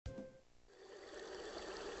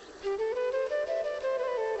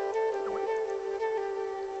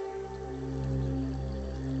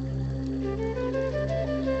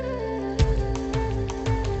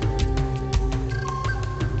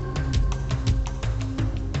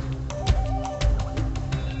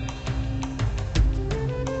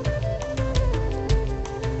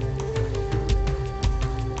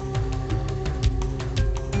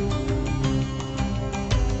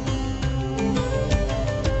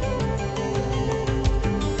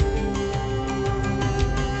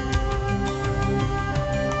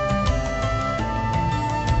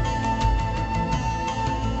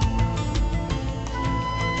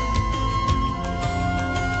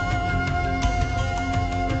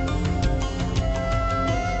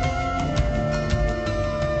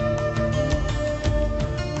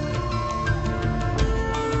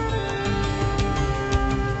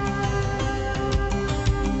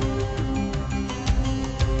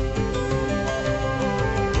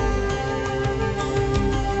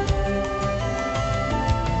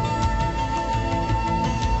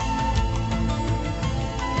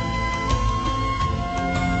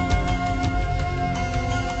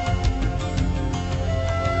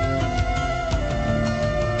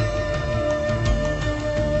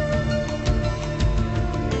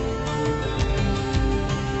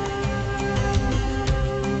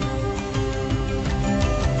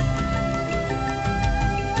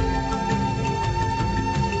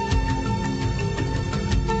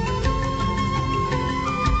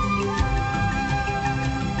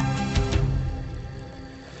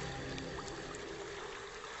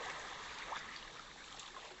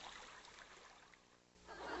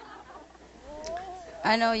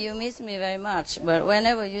I know you miss me very much, but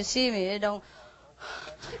whenever you see me, you don't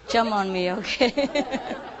jump on me, okay?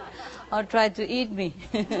 Or try to eat me.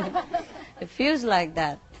 It feels like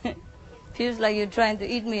that. Feels like you're trying to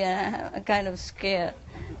eat me, and I'm kind of scared.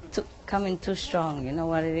 Coming too strong, you know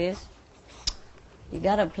what it is? You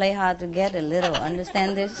gotta play hard to get a little.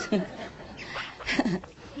 Understand this?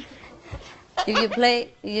 If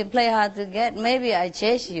you play hard to get, maybe I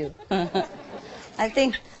chase you. I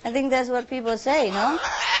think that's what people say, no?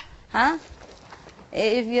 Huh?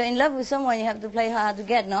 If you're in love with someone, you have to play hard to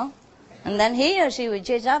get, no? And then he or she will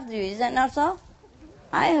chase after you. Is that not so?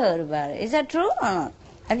 I heard about it. Is that true or not?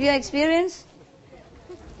 Have you experienced?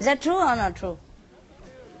 Is that true or not true?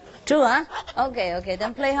 True, huh? Okay.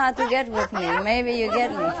 Then play hard to get with me. Maybe you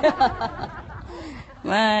get me.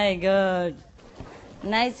 My God.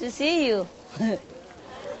 Nice to see you.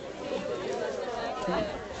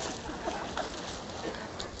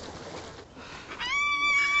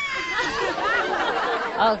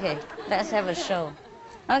 Okay, let's have a show.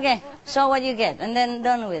 Okay, show what you get, and then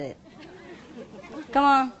done with it. Come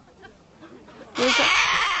on.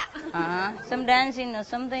 Some dancing or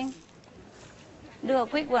something. Do a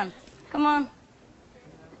quick one. Come on.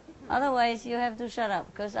 Otherwise, you have to shut up,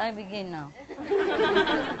 because I begin now.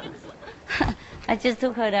 I just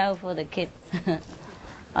took her down for the kid.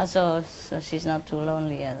 Also, so she's not too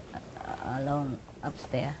lonely alone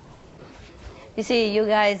upstairs. You see, you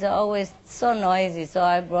guys are always so noisy, so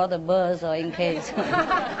I brought a buzz or in case,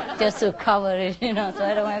 just to cover it, so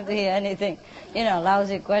I don't have to hear anything.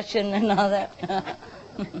 Lousy question and all that.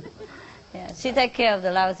 Yeah, she take care of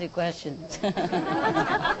the lousy questions.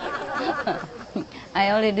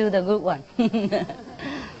 I only do the good one.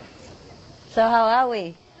 So how are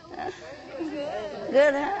we?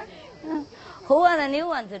 Good, huh? Who are the new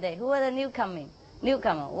one today? Who are the newcomer?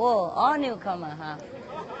 Whoa, all newcomer, huh?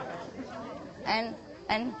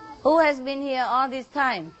 And who has been here all this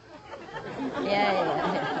time?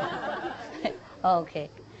 Yeah. Okay.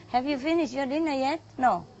 Have you finished your dinner yet?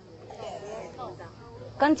 No.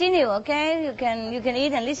 Continue, okay? You can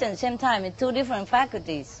eat and listen at the same time. It's two different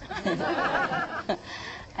faculties.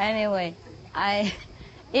 Anyway,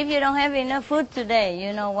 if you don't have enough food today,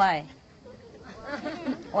 you know why?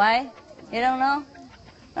 Why? You don't know?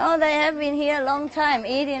 No, they have been here a long time,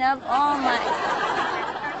 eating up all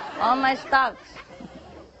my stocks.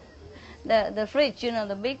 The fridge,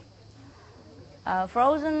 the big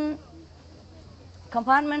frozen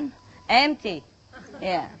compartment, empty.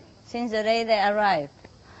 Yeah, since the day they arrived.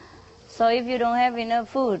 So if you don't have enough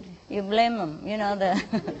food, you blame them.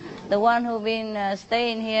 The one who been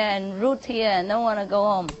staying here and root here and don't want to go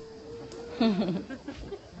home.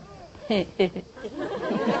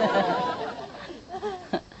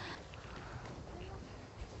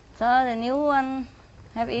 So the new one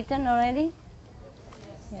have eaten already?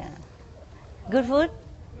 Yeah. Good food?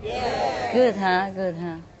 Yeah. Good,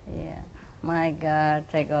 huh? Yeah. My God,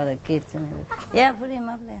 take all the kids and everything. Yeah, put him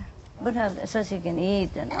up there. Put her there so she can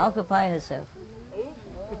eat and occupy herself.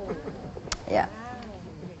 Yeah.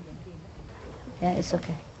 Yeah, it's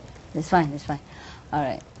okay. It's fine. All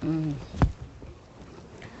right.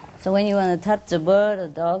 So when you want to touch a bird or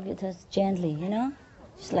dog, you touch gently,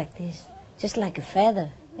 just like this, just like a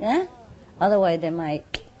feather, yeah. Otherwise, they might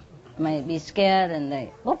be scared and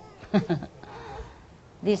they whoop.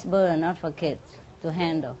 These birds are not for kids to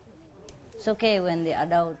handle. It's okay when the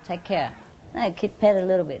adult take care. A kid pet a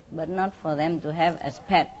little bit, but not for them to have as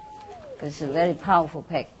pet, because it's a very powerful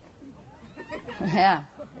pet. Yeah,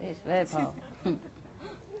 it's very powerful.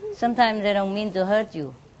 Sometimes they don't mean to hurt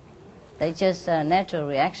you. They just a natural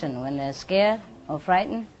reaction when they're scared or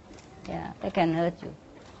frightened. Yeah, they can hurt you.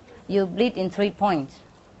 You bleed in 3 points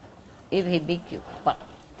if he beat you, but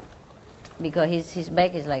because his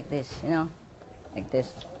back is like this, like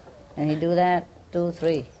this, and he do that 2,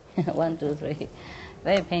 3, 1, 2, 3,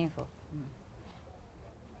 very painful.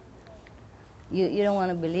 You don't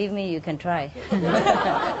want to believe me? You can try.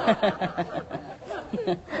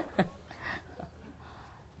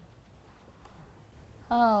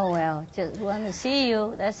 Oh, well, just want to see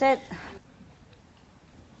you. That's it.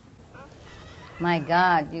 My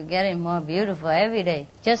God, you're getting more beautiful every day,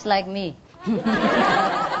 just like me.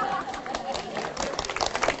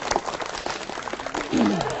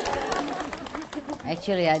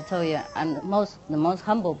 Actually, I told you, I'm the most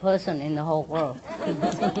humble person in the whole world.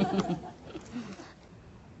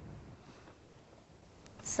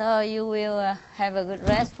 So you will have a good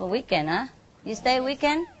rest for weekend, huh? You stay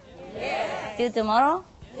weekend? Yes. Till tomorrow?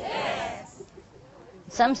 Yes.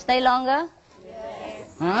 Some stay longer?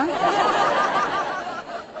 Yes. Huh?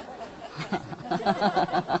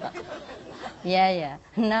 Yeah.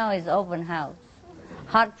 Now it's open house.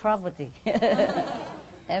 hot property.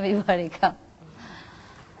 Everybody come.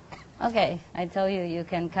 Okay, I told you you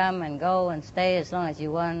can come and go and stay as long as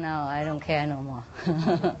you want. Now I don't care no more.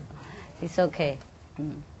 It's okay.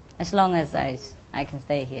 As long as I can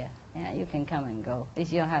stay here. Yeah, you can come and go.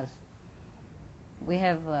 It's your house. We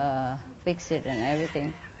have fixed it and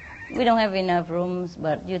everything. We don't have enough rooms,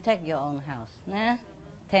 but you take your own house. Nah?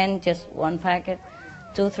 10, just one packet.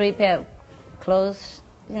 2, 3 pair of clothes,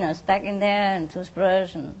 stack in there, and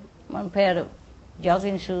toothbrush, and 1 pair of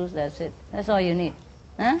jogging shoes. That's it. That's all you need.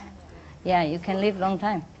 Huh? Yeah, you can live long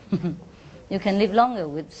time. You can live longer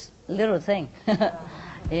with little thing.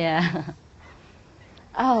 Yeah.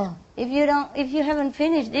 Oh, if you haven't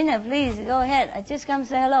finished dinner, please go ahead. I just come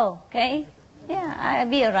say hello, okay? Yeah, I'll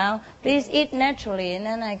be around. Please eat naturally, and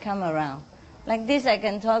then I come around. Like this, I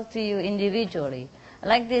can talk to you individually.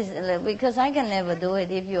 Like this, because I can never do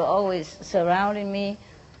it if you're always surrounding me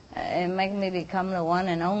and make me become the one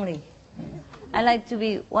and only. I like to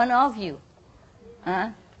be one of you,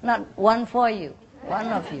 not one for you, one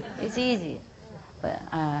of you. It's easy. But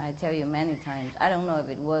I tell you many times, I don't know if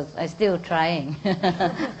it works. I'm still trying.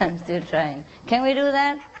 I'm still trying. Can we do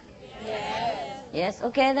that? Yes. Yes?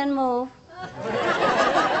 Okay, then move.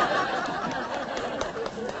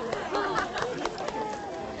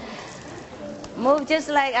 Move just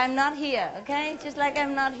like I'm not here, okay? Just like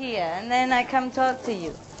I'm not here. And then I come talk to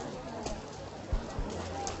you.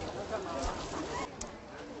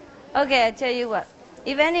 Okay, I tell you what.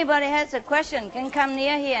 If anybody has a question, can come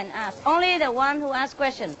near here and ask. Only the one who asks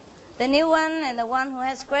question. The new one and the one who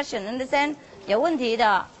has question. Understand? 有问题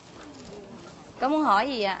的，咁可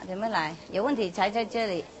以啊，你们来。有问题才在这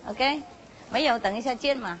里 ，OK？ 没有，等一下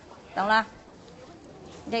见嘛，懂了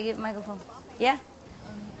 ？Take microphone. Yeah.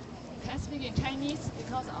 Can I speak in Chinese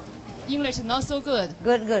because English is not so good?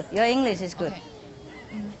 Good, good. Your English is good. Okay.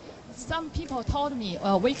 Some people told me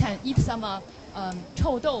we can eat some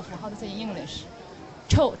臭豆腐. How to say in English?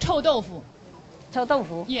 臭豆腐. 臭豆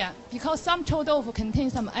腐. Yeah, because some 臭豆腐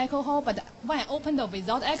contains some alcohol, but when I open it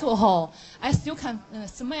without alcohol, I still can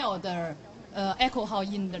smell the alcohol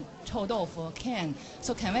in the 臭豆腐 can.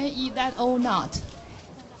 So can I eat that or not?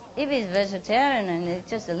 If it's vegetarian and it's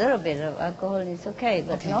just a little bit of alcohol, it's okay.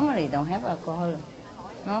 But normally don't have alcohol.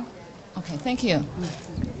 No? Okay, thank you.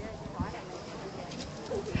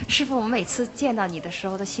 师父，我每次见到你的时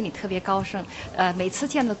候，都心里特别高兴。每次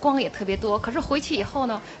见的光也特别多，可是回去以后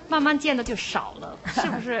呢，慢慢见的就少了，是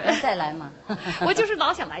不是？再来嘛。我就是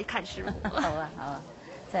老想来看师父。好啊，好啊，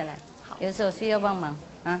再来。好，有时候需要帮忙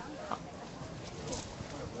啊。好。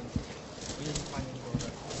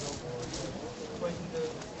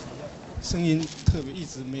声音特别一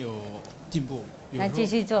直没有进步。来继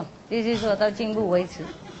续做，继续做到进步为止。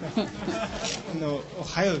那我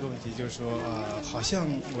还有一个问题就是说，好像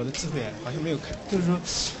我的智慧好像没有开，就是说，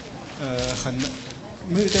很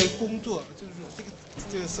没有在工作，就是说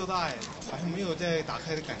这个色大好像没有在打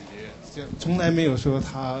开的感觉，就从来没有说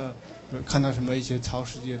他看到什么一些超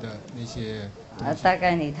世界的那些。大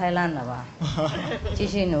概你太烂了吧？继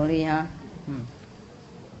续努力哈，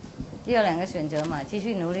只有2个选择嘛，继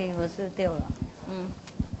续努力或是掉了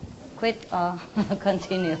，quit or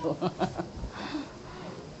continue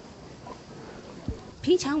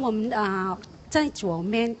平常我们在左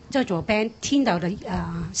边听到的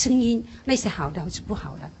声音，那是好的还是不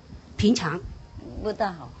好的？平常不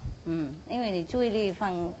大好，因为你注意力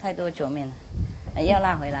放太多左面了，要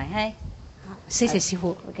拉回来，嘿。好，谢谢师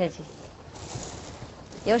父，不客气。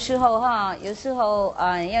有时候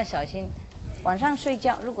要小心，晚上睡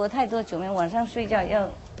觉如果太多左面，晚上睡觉要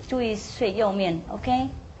注意睡右面 ，OK？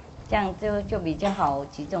 这样就比较好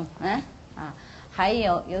集中，还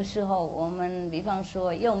有时候我们比方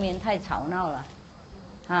说右面太吵闹了，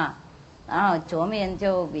然后左面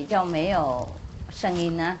就比较没有声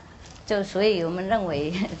音呢，所以我们认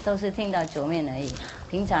为都是听到左面而已，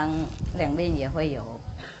平常2边也会有，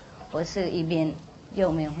或是一边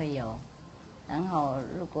右面会有，然后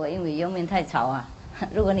如果因为右面太吵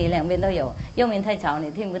如果你2边都有，右面太吵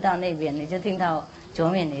你听不到那边，你就听到左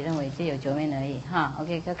面，你认为只有左面而已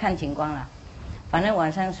，OK， 就看情况了。反正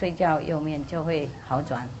晚上睡觉右面就会好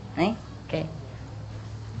转，OK。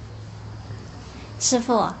师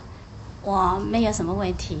父，我没有什么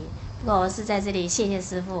问题，不过我是在这里谢谢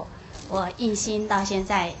师父，我印心到现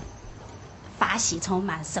在法喜充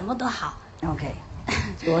满，什么都好。OK，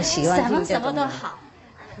 我喜欢听什么都好。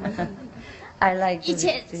I like。以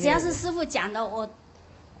前只要是师父讲的，我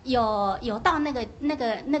有到那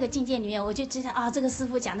个境界里面，我就知道这个师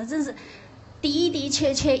父讲的真是的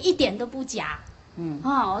确一点都不假。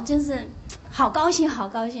我真是好高兴，好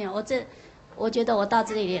高兴！我觉得我到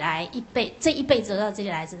这里来这一辈子到这里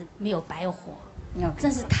来是没有白活。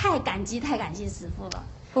真是太感激师父了。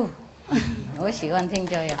哦，我喜欢听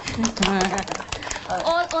这样。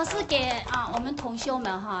我是给我们同修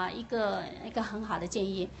们一个很好的建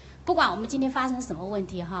议，不管我们今天发生什么问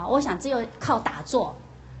题我想只有靠打坐。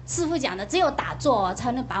师父讲的，只有打坐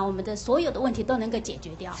才能把我们的所有的问题都能够解决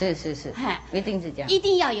掉。是，一定是这样。一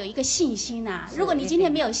定要有一个信心呐！如果你今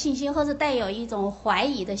天没有信心，或者带有一种怀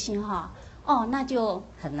疑的心那就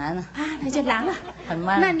很难了那就难了，很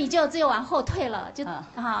慢。那你就只有往后退了，就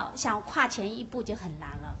想跨前一步就很难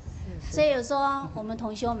了。所以有说我们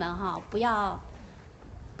同修们不要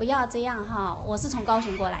这样我是从高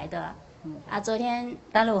雄过来的，昨天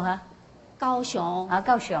大陆高雄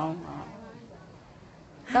高雄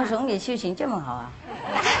高雄也修行这么好啊！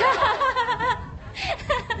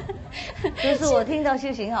就是我听到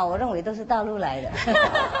修行好，我认为都是大陆来的，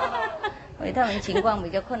因为他们情况比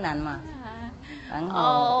较困难嘛，然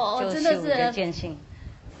后就修比较坚信。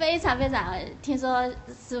非常非常，听说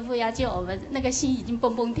师父要救我们，那个心已经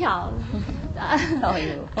蹦蹦跳。哎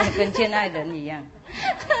呦，跟见爱人一样。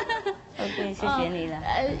OK， 谢谢你了。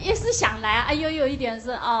也是想来，有一点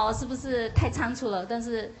是是不是太仓促了？但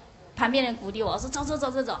是旁边人鼓励我说走，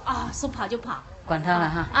说跑就跑。管他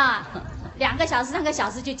了2个小时3个小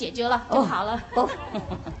时就解决了，就好了。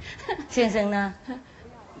先生呢？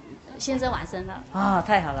先生往生了。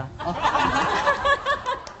太好了。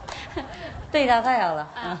对他太好了。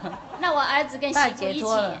那我儿子跟媳妇一起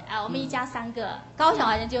我们一家3个，高雄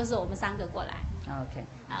好像就是我们3个过来。OK。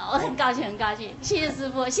我很高兴，谢谢师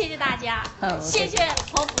父，谢谢大家，谢谢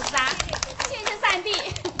佛菩萨，谢谢上帝。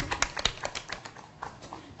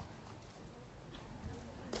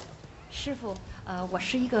师父，我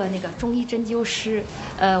是一个中医针灸师，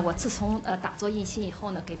我自从打坐印心以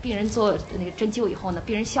后呢，给病人做针灸以后呢，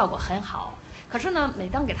病人效果很好。可是呢，每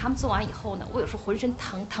当给他们做完以后呢，我有时候浑身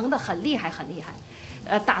疼得很厉害。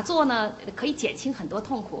打坐呢可以减轻很多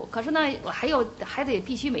痛苦，可是呢我还得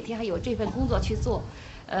必须每天还有这份工作去做。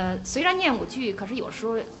虽然念5句，可是有时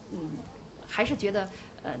候还是觉得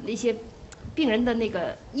那些病人的那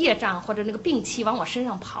个业障或者那个病气往我身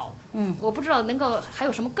上跑。我不知道还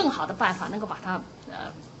有什么更好的办法能够把它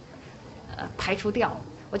排除掉。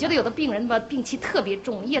我觉得有的病人吧病气特别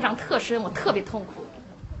重，业障特深，我特别痛苦。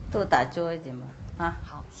多打坐一点嘛，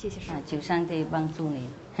好，谢谢师父。求上帝帮助你，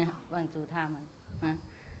帮助他们，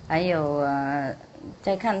还有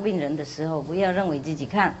在看病人的时候，不要认为自己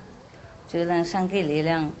看，就让上帝力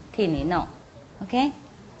量替你弄 ，OK，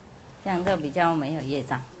 这样就比较没有业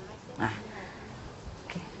障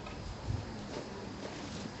，OK。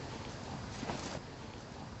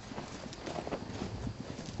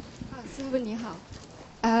师父你好，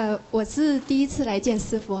我是第一次来见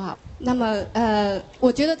师父那么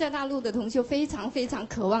我觉得在大陆的同修非常非常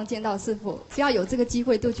渴望见到师父，只要有这个机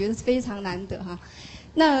会都觉得非常难得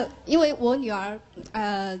那因为我女儿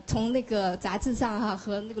从那个杂志上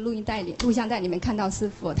和那个录像带里面看到师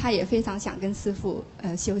父，她也非常想跟师父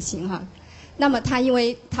修行那么她因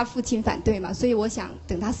为她父亲反对嘛，所以我想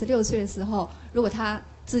等她16岁的时候，如果她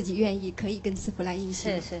自己愿意，可以跟师父来印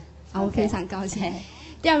心。是我非常高兴。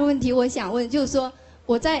第二个问题我想问，就是说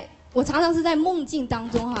我常常是在梦境当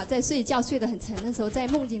中在睡觉睡得很沉的时候，在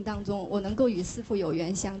梦境当中我能够与师父有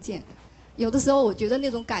缘相见。有的时候我觉得那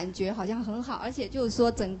种感觉好像很好，而且就是说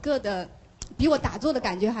整个的比我打坐的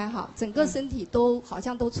感觉还好，整个身体都好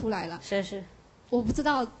像都出来了。是。我不知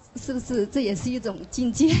道是不是这也是一种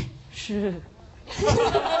境界。是。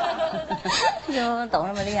怎么懂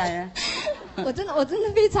那么厉害呢？我真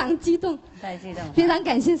的非常激动。太激动了。非常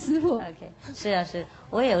感谢师父。OK， 是，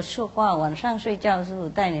我有说话，晚上睡觉是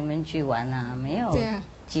带你们去玩没有？对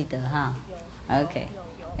记得OK，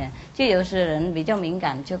 就有些人比较敏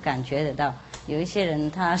感，就感觉得到；有一些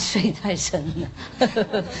人他睡太深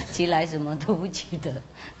了，起来什么都不记得，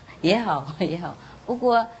也好。不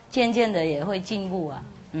过渐渐的也会进步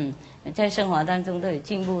在生活当中都有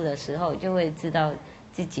进步的时候，就会知道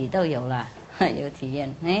自己都有了，有体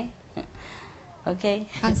验OK，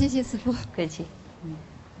 好，谢谢师父。客气。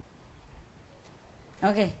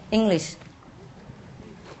OK， English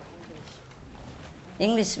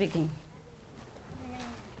speaking.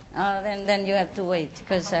 Then you have to wait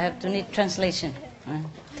because I have to need translation. Hi,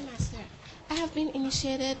 Master. I have been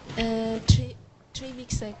initiated 3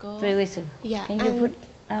 weeks ago. 3 weeks ago. Yeah. Can you put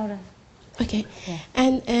louder? Okay. Yeah.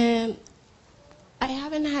 And I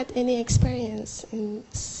haven't had any experience in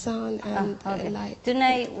sound and light.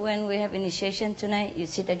 Tonight, when we have initiation tonight, you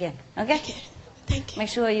sit again. Okay? Okay. Thank you. Make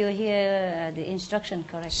sure you hear the instruction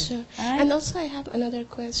correctly. Sure. All right? And also I have another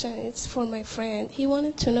question. It's for my friend. He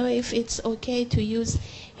wanted to know if it's okay to use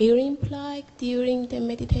hearing plug during the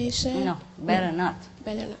meditation. No, better not.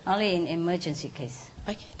 Better not. Only in emergency case.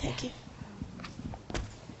 Okay, thank you.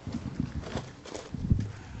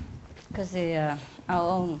 because our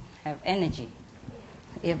own have energy.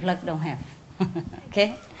 Earplug don't have.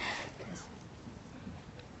 Okay?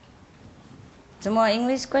 Some more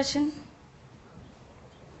English question?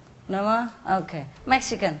 No more? Okay.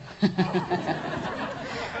 Mexican.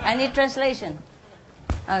 I need translation.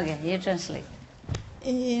 Okay, you translate.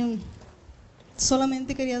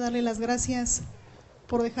 Solamente quería darle las gracias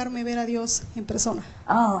por dejarme ver a Dios en persona.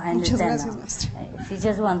 Oh, I Muchas understand gracias, now. maestra. She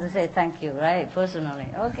just wants to say thank you, right? Personally.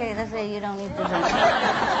 Okay, that's it. You don't need to translate.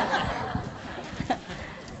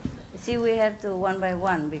 See, we have to one by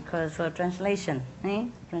one because for translation,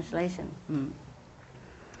 Translation.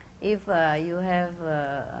 If you have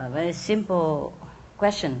a very simple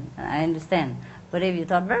question, I understand. But if you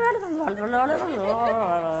thought,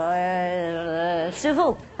 sư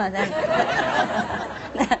phụ,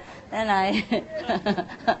 then I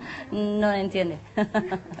no entiende.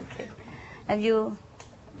 Okay. Have you,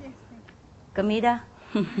 comida?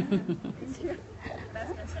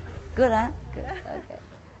 Good, huh? Good. Okay.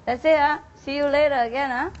 That's it, huh? See you later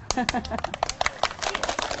again, huh?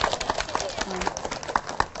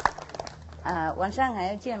晚上还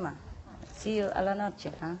要见嘛? See you a la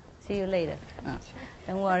noche, huh? See you later. No,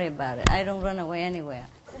 don't worry about it. I don't run away anywhere.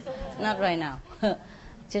 Not right now.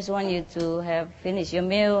 Just want you to have finished your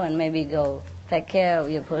meal and maybe go take care of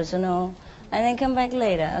your personal and then come back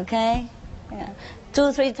later, okay? Yeah.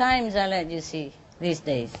 2-3 times I let you see these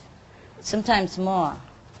days. Sometimes more.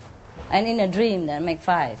 And in a dream that make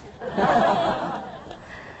 5.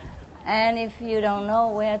 And if you don't know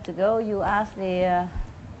where to go, you ask the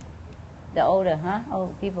older,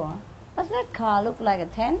 old people, huh? What's that car look like a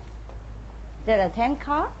tent? Is that a tent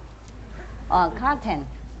car? Or a car tent?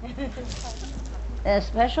 A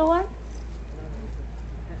special one?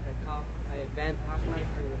 A van parked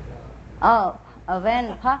next to it. Oh, a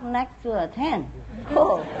van parked next to a tent.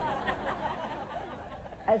 Cool.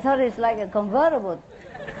 I thought it's like a convertible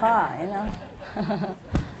car, you know.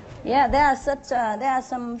 Yeah, there are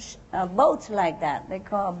some boats like that. They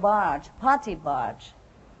call a barge, party barge.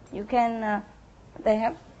 You can, they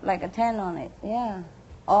have like a tent on it, yeah.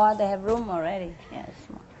 Or they have room already, yes.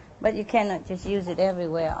 But you cannot just use it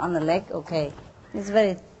everywhere. On the lake, okay. It's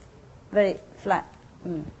very, very flat.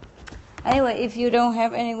 Anyway, if you don't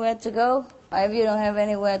have anywhere to go, or if you don't have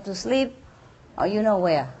anywhere to sleep, or you know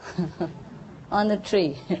where, on the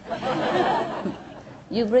tree.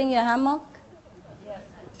 You bring your hammock?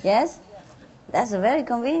 Yes? That's a very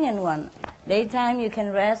convenient one. Daytime you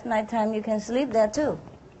can rest, nighttime you can sleep there too.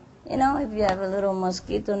 You know, if you have a little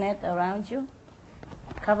mosquito net around you,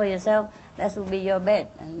 cover yourself, that will be your bed.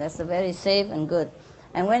 And that's very safe and good.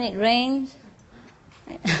 And when it rains,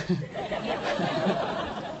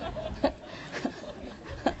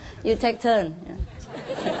 you take turn.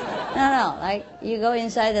 No, like you go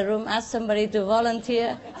inside the room, ask somebody to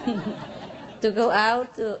volunteer to go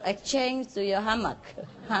out to exchange to your hammock.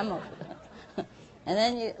 And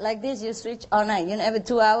then you, like this, you switch all night. You know, every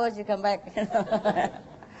 2 hours you come back. You know?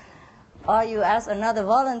 Or you ask another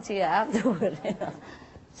volunteer afterward. You know?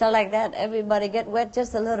 So like that, everybody get wet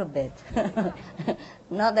just a little bit.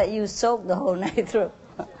 Not that you soak the whole night through.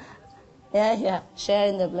 Yeah,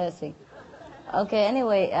 sharing the blessing. Okay,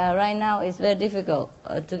 anyway, right now it's very difficult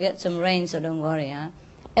to get some rain, so don't worry, huh?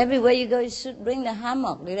 Everywhere you go, you should bring the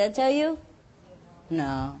hammock. Did I tell you?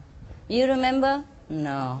 No. You remember?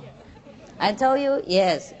 No. I told you?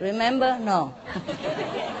 Yes. Remember? No.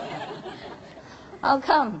 How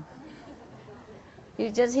come? You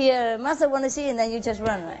just hear, Master want to see, and then you just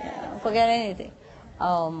run. Forget anything.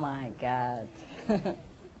 Oh, my God.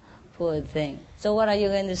 Poor thing. So what are you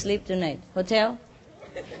going to sleep tonight? Hotel?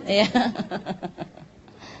 Yeah.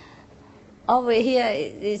 Over here,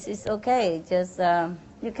 it's okay. Just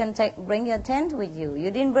you can bring your tent with you. You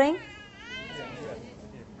didn't bring?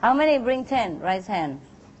 How many bring tent? Raise hand.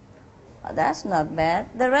 Oh, that's not bad.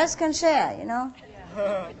 The rest can share, you know.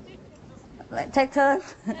 Like, take turn.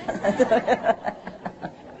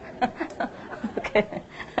 Okay.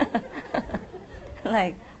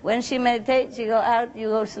 Like when she meditates, she go out, you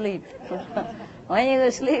go sleep. When you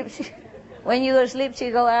go sleep,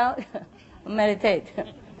 she go out, meditate.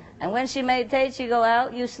 And when she meditates, she go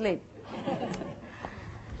out, you sleep.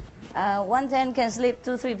 1 tent can sleep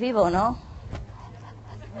 2-3 people, no?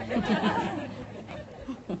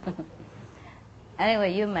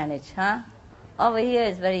 Anyway, you manage, huh? Over here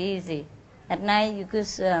it's very easy. At night you could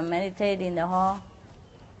meditate in the hall.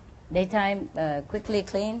 Daytime, quickly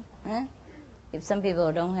clean. Huh? If some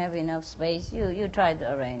people don't have enough space, you try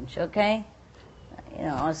to arrange, okay? You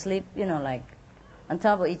know, or sleep, you know, like on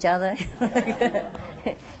top of each other.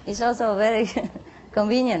 It's also very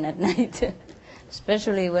convenient at night,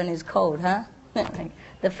 especially when it's cold, huh?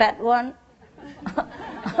 The fat one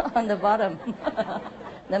on the bottom,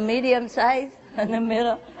 the medium size in the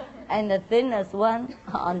middle, and the thinnest one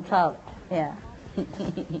on top. Yeah.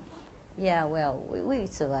 Yeah, well, we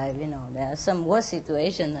survive, you know. There are some worse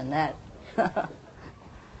situations than that.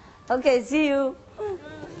 Okay, see you.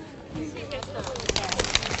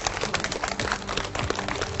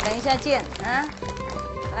 Hẹn 下见 ha.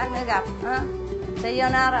 Lát nữa gặp ha.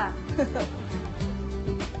 Sayonara.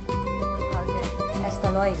 Okay.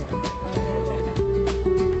 Hasta luego.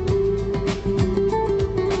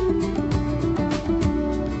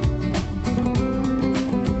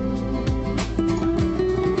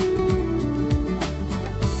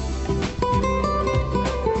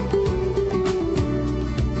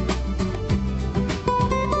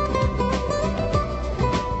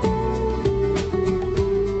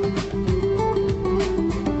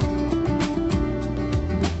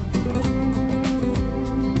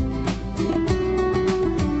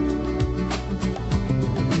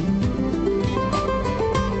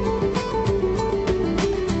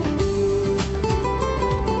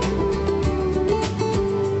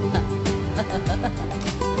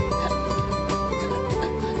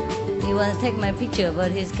 He wants to take my picture,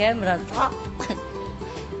 but his camera,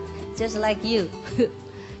 just like you.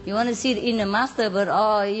 You want to see the inner master, but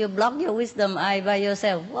you block your wisdom eye by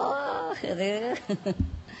yourself. Whoa.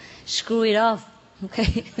 Screw it off,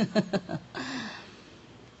 okay?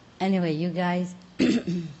 Anyway, you guys,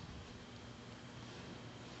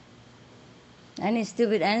 any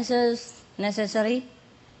stupid answers necessary?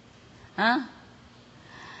 Huh?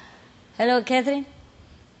 Hello, Catherine?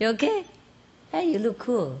 You okay? Hey, you look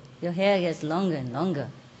cool. Your hair gets longer and longer.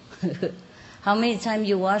 How many times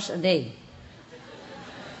you wash a day?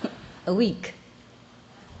 A week?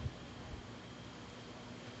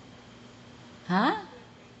 Huh?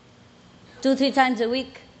 2-3 times a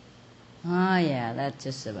week? Oh, yeah, that's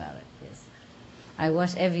just about it, yes. I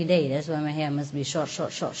wash every day. That's why my hair must be short.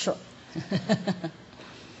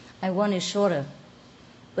 I want it shorter.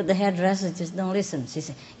 But the hairdresser just don't listen. She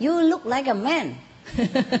said, you look like a man.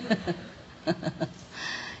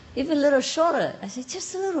 Even a little shorter. I said,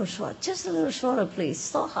 just a little shorter, please.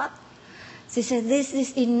 So hot. She said, this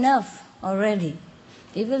is enough already.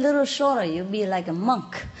 If a little shorter, you'll be like a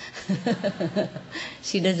monk.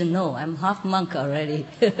 She doesn't know. I'm half monk already.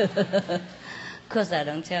 Of course, I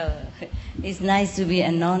don't tell her. It's nice to be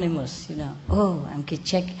anonymous, you know. Oh, I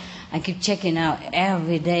keep checking out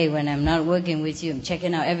every day when I'm not working with you. I'm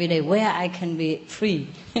checking out every day where I can be free,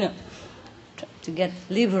 you know, to get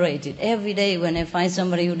liberated. Every day when I find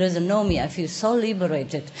somebody who doesn't know me, I feel so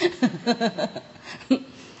liberated.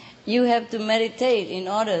 You have to meditate in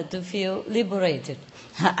order to feel liberated.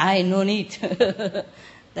 I no need.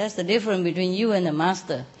 That's the difference between you and the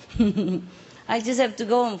master. I just have to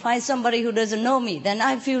go and find somebody who doesn't know me. Then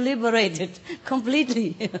I feel liberated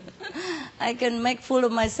completely. I can make fool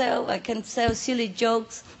of myself. I can tell silly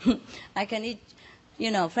jokes. I can eat,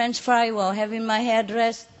 French fry while having my hair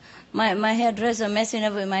dressed. My hairdresser messing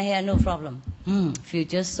up with my hair, no problem. Feel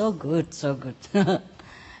just so good, so good.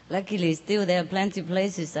 Luckily, still there are plenty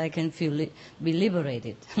places I can feel be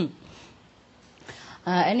liberated.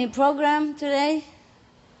 Any program today?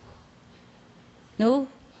 No?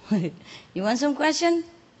 You want some question?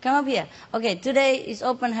 Come up here. Okay, today is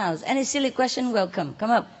open house. Any silly question, welcome.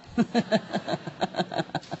 Come up.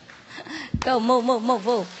 Go,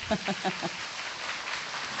 move.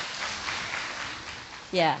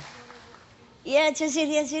 Yeah. Yeah, just sit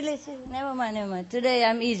here. Never mind. Today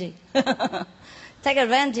I'm easy. Take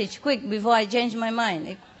advantage quick before I change my mind.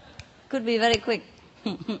 It could be very quick.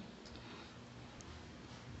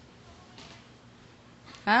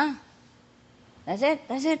 Huh? That's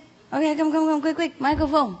it? Okay, come, quick.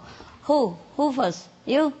 Microphone. Who first?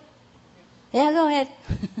 You? Yeah, go ahead.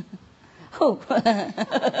 Who?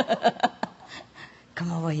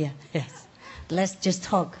 Come over here. Yes. Let's just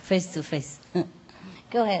talk face to face.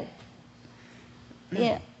 Go ahead.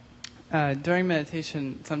 Yeah. During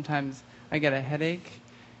meditation, sometimes I get a headache,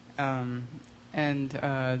 and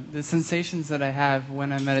the sensations that I have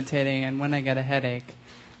when I'm meditating and when I get a headache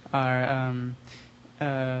are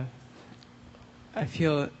I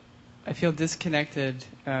feel disconnected.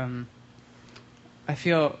 I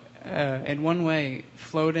feel in one way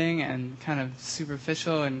floating and kind of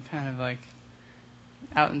superficial and kind of like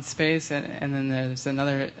out in space, and then there's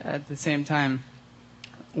another at the same time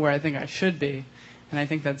where I think I should be, and I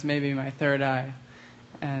think that's maybe my third eye.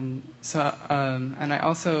 And so, and I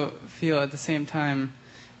also feel at the same time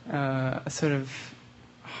a sort of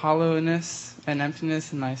hollowness and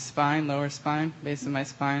emptiness in my spine, lower spine, base of my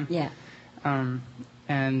spine. Yeah. And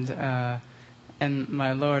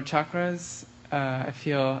my lower chakras, I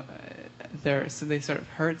feel they sort of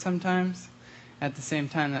hurt sometimes at the same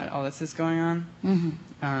time that all this is going on.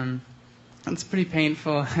 Mm-hmm. It's pretty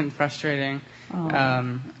painful and frustrating.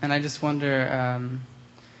 And I just wonder,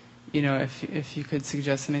 if you could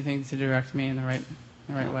suggest anything to direct me in the right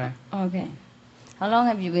way. Okay. How long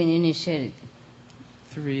have you been initiated?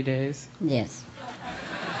 3 days. Yes.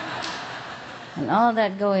 And all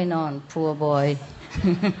that going on, poor boy.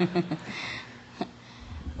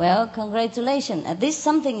 Well, congratulations. At least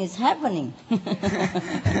something is happening.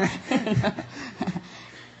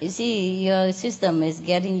 You see, your system is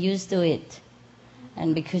getting used to it.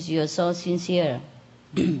 And because you're so sincere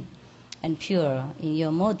and pure in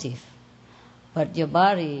your motive. But your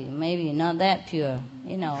body maybe not that pure,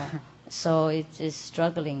 so it is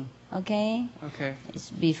struggling. Okay? Okay.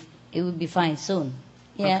 It will be fine soon.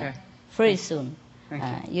 Yeah? Okay. Very soon.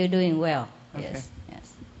 Thank you. You're doing well. Okay.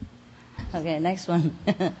 Yes. Okay, next one.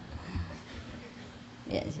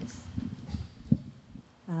 Yes.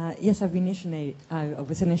 Yes, I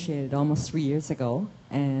was initiated almost 3 years ago,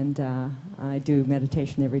 and I do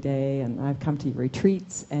meditation every day, and I've come to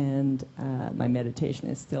retreats, and my meditation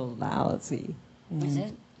is still lousy. Is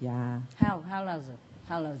it? Yeah. How lousy?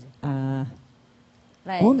 How lousy?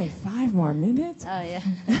 Like, only 5 more minutes? Oh, yeah.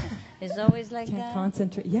 It's always like Can't that?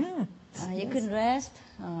 concentrate. Yeah. You couldn't rest?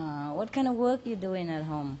 What kind of work you doing at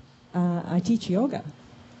home? I teach yoga.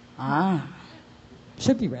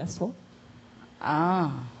 Should be restful.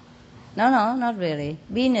 No, not really.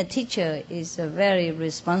 Being a teacher is a very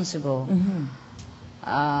responsible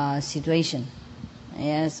situation.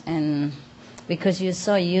 Yes, and because you're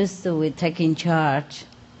so used to with taking charge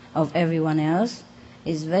of everyone else,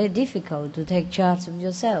 it's very difficult to take charge of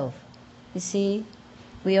yourself. You see,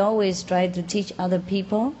 we always try to teach other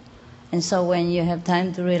people, and so when you have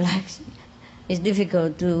time to relax, it's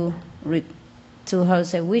difficult to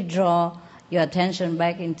withdraw your attention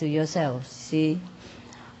back into yourself. See,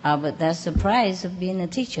 but that's the price of being a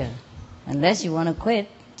teacher. Unless you want to quit,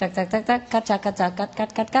 cut,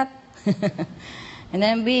 and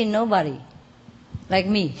then be nobody, like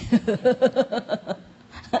me.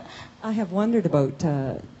 I have wondered about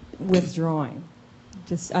withdrawing.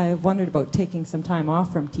 I have wondered about taking some time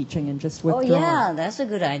off from teaching and just withdrawing. Oh yeah, that's a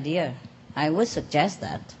good idea. I would suggest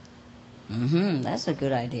that. That's a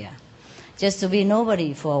good idea. Just to be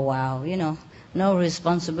nobody for a while, no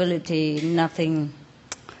responsibility, nothing.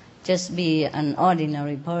 Just be an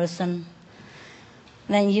ordinary person.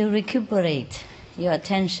 Then you recuperate your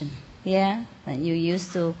attention, yeah? And you're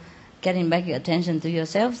used to getting back your attention to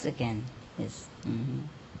yourselves again. Yes.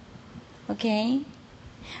 Okay.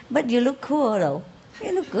 But you look cool, though.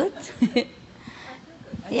 You look good.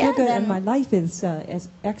 Yeah, good, and my life is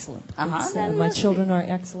excellent. My children are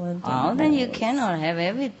excellent. Then you cannot have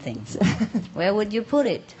everything. Where would you put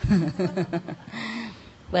it?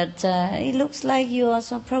 But it looks like you are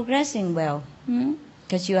also progressing well,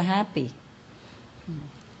 because you're happy.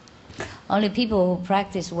 Only people who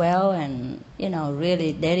practice well and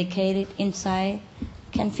really dedicated inside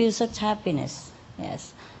can feel such happiness.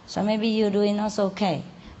 Yes. So maybe you're doing also okay.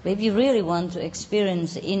 But if you really want to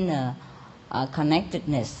experience inner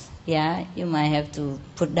connectedness, you might have to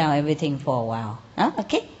put down everything for a while.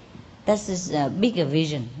 Okay? That's this bigger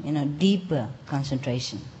vision, deeper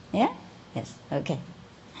concentration. Yeah? Yes. Okay.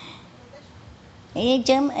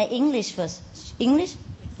 English first. English?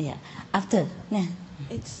 Yeah. After. Yeah.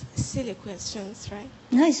 It's silly questions, right?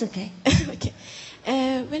 No, it's okay. Okay.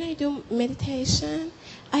 When I do meditation,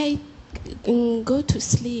 I go to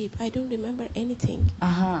sleep. I don't remember anything.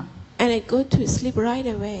 And I go to sleep right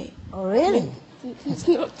away. Oh, really? There's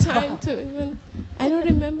no time to even... I don't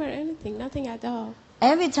remember anything, nothing at all.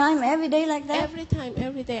 Every time, every day like that? Every time,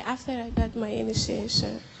 every day after I got my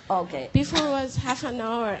initiation. Okay. Before was half an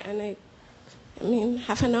hour, and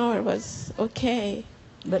half an hour was okay.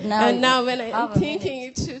 But now... And now when I'm thinking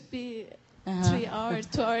it should be 3 hours,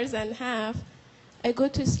 2 hours and a half, I go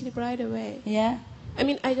to sleep right away. Yeah?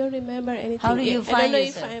 I don't remember anything. How do you find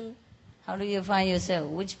yourself? If I'm... How do you find yourself?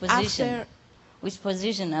 Which position? Which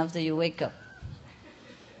position after you wake up?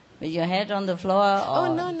 With your head on the floor or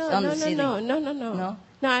on the ceiling? No,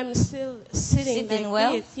 I'm still sitting like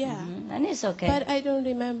well? this, yeah. And it's okay. But I don't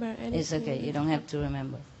remember anything. It's okay. You don't have to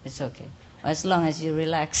remember. It's okay. As long as you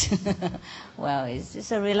relax. Well,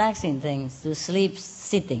 it's a relaxing thing to sleep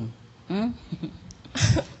sitting.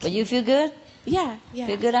 But you feel good? Yeah.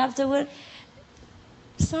 Feel good afterward?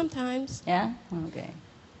 Sometimes. Yeah? Okay.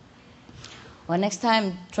 Well, next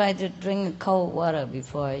time, try to drink cold water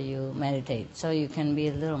before you meditate, so you can be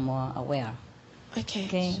a little more aware.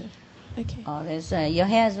 Okay. Sure. Okay. Oh, your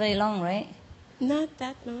hair is very long, right? Not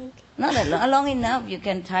that long. Not that long. Long enough. You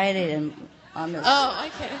can tie it and on the... Oh,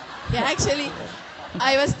 okay. Yeah, actually,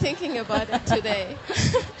 I was thinking about it today.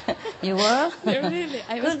 You were? Yeah, really,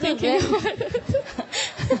 I was thinking about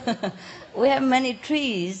it. We have many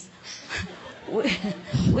trees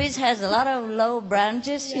which has a lot of low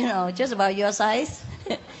branches, you know, just about your size.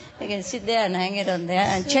 You can sit there and hang it on there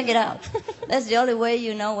and check it out. That's the only way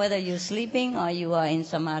you know whether you're sleeping or you are in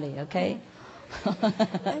samadhi, okay?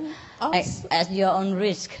 At your own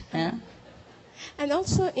risk. Huh? And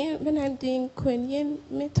also, when I'm doing Kuan Yin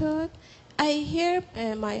method, I hear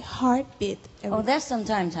my heartbeat. Oh, that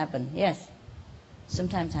sometimes happen, yes.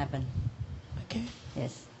 Sometimes happen. Okay.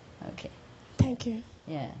 Yes, okay. Thank you.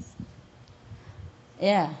 Yes.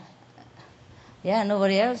 Yeah. Yeah,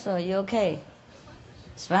 nobody else, or you okay?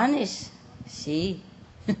 Spanish? Sí.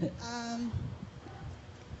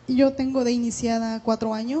 Yo tengo de iniciada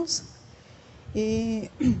 4 años.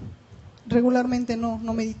 Regularmente no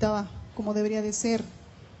meditaba como debería de ser,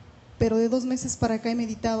 pero de 2 meses para acá he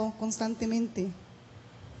meditado constantemente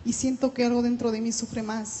y siento que algo dentro de mí sufre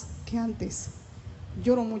más que antes.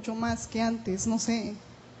 Lloro mucho más que antes. No sé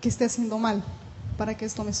qué esté haciendo mal para que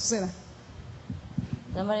esto me suceda.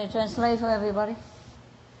 Somebody translate for everybody.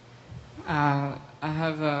 I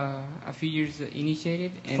have a few years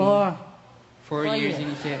initiated. And 4 years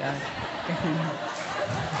initiated.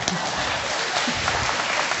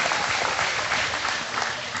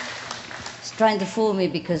 He's trying to fool me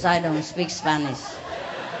because I don't speak Spanish.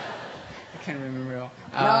 I can't remember all.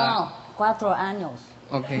 No, 4 años.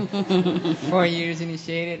 Okay. 4 years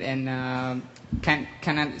initiated and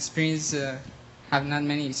cannot experience, have not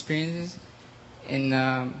many experiences. And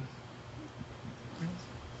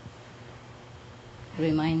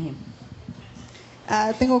remind him.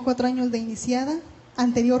 Tengo 4 años de iniciada.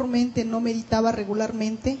 Anteriormente no meditaba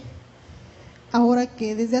regularmente. Ahora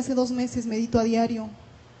que desde hace 2 meses medito a diario,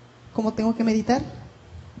 ¿cómo tengo que meditar?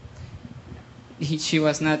 She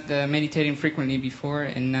was not meditating frequently before,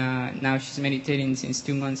 and now she's meditating since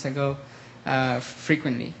 2 months ago,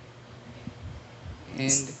 frequently.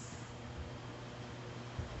 And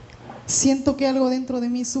siento que algo dentro de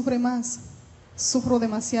mí sufre más. Sufro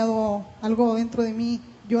demasiado, algo dentro de mí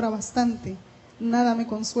llora bastante. Nada me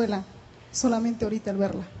consuela, solamente ahorita al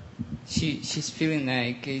verla. She's feeling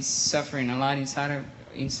like she's suffering a lot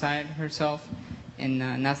inside herself, and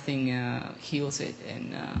nothing heals it.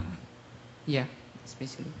 And yeah, it's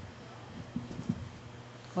basically.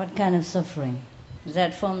 What kind of suffering? Is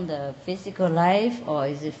that from the physical life or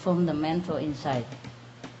is it from the mental inside?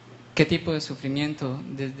 ¿Qué tipo de sufrimiento?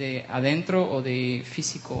 ¿Desde adentro o de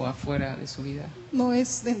físico o afuera de su vida? No,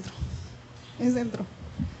 es dentro. Es dentro.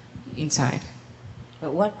 Inside.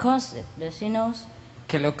 But what caused it? Does she know?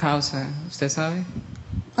 ¿Qué lo causa? ¿Usted sabe?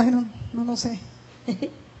 Ay, no sé.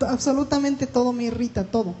 Absolutamente todo me irrita,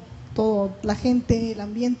 todo. Todo, la gente, el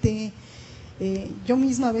ambiente. Yo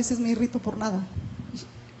misma a veces me irrito por nada.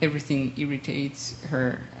 Everything irritates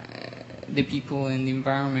her, the people and the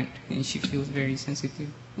environment, and she feels very sensitive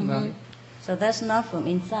about it. So that's not from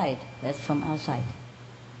inside, that's from outside.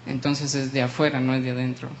 Entonces es de afuera, no es de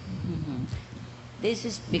adentro. This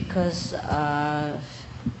is because,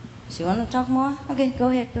 you want to talk more? Okay, go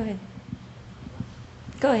ahead.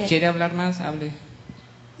 ¿Quiere hablar más? Hable.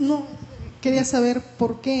 No, quería saber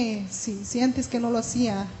por qué, si antes que no lo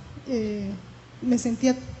hacía, me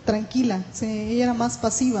sentía tranquila, ella era más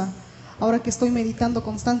pasiva. Ahora que estoy meditando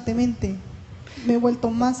constantemente, me he vuelto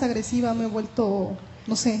más agresiva, me he vuelto,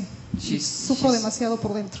 no sé, sufro demasiado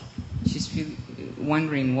por dentro. She's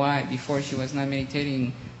wondering why before she was not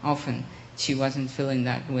meditating often. She wasn't feeling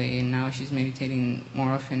that way, and now she's meditating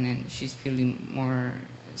more often, and she's feeling more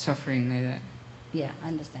suffering like that. Yeah, I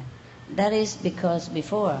understand. That is because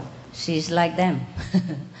before she's like them.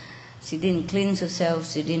 She didn't cleanse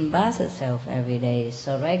herself, she didn't bath herself every day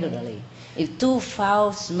so regularly. If 2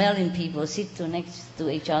 foul-smelling people sit next to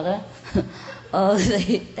each other,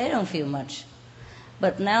 they don't feel much.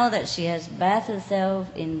 But now that she has bathed herself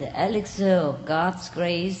in the elixir of God's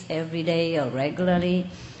grace every day or regularly,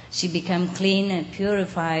 she becomes clean and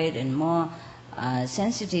purified and more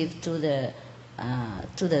sensitive to the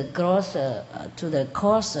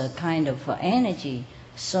coarser kind of energy.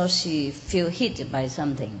 So she feel hit by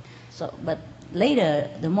something. So, but later,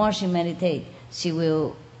 the more she meditates, she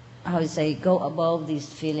will, go above this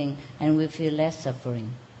feeling and will feel less suffering.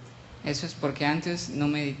 Eso es porque antes no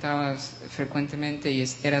meditabas frecuentemente y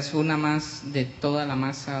eras una más de toda la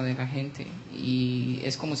masa de la gente, y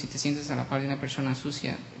es como si te sientes a la par de una persona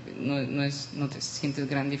sucia. No te sientes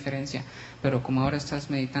gran diferencia, pero como ahora estás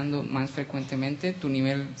meditando más frecuentemente, tu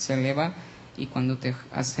nivel se eleva, y cuando te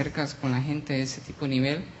acercas con la gente de ese tipo de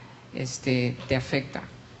nivel, te afecta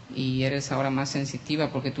y eres ahora más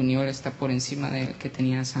sensitiva porque tu nivel está por encima del que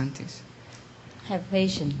tenías antes. Have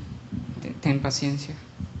patience. Ten paciencia.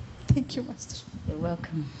 Thank you, Master. You're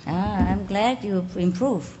welcome. I'm glad you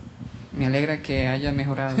improved. Me alegra que haya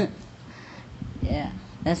mejorado. Yeah,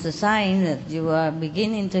 that's a sign that you are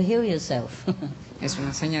beginning to heal yourself. Es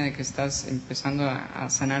una seña de que estás empezando a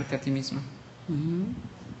sanarte a ti misma. Mm-hmm.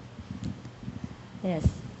 Yes.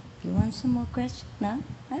 You want some more questions? No?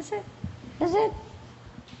 That's it. That's it.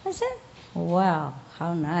 That's it. Wow,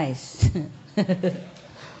 how nice.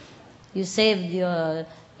 You saved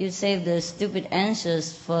the stupid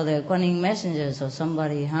answers for the Kuan Yin messengers or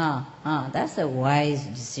somebody, huh? That's a wise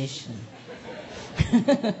decision.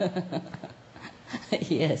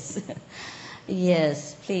 Yes.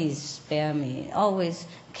 Yes, please spare me. Always,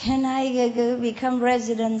 can I become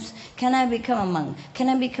resident? Can I become a monk? Can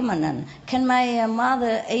I become a nun? Can my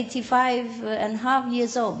mother, 85 and a half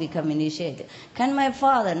years old, become initiated? Can my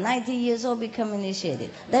father, 90 years old, become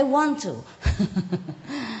initiated? They want to.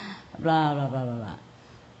 Blah, blah, blah, blah, blah.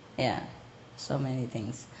 Yeah, so many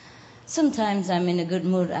things. Sometimes I'm in a good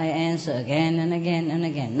mood, I answer again and again and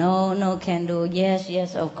again. No, can do.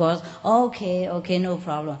 Yes, of course. Okay, no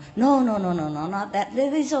problem. No, not that.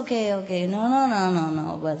 That is okay.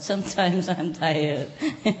 No. But sometimes I'm tired.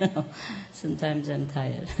 Sometimes I'm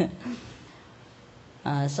tired.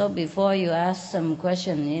 So before you ask some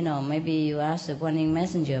question, maybe you ask the Kuan Yin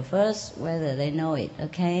messenger first whether they know it,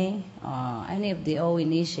 okay? Or any of the old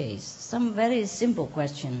initiates. Some very simple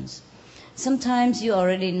questions. Sometimes you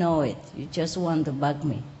already know it. You just want to bug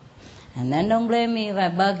me. And then don't blame me if I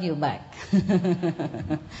bug you back.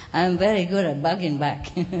 I'm very good at bugging back.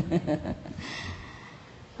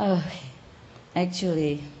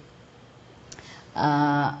 Actually,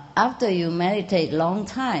 after you meditate long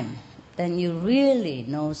time, then you really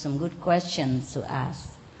know some good questions to ask.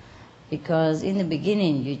 Because in the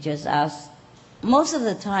beginning, you just ask, most of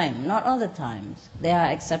the time, not all the times, there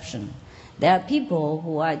are exceptions. There are people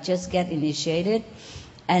who are just get initiated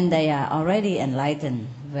and they are already enlightened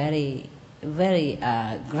very, very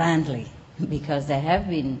grandly because they have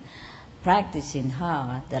been practicing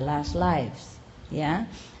hard the last lives. Yeah?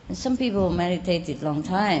 And some people meditated long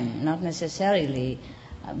time, not necessarily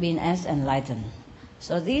being as enlightened.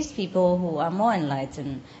 So these people who are more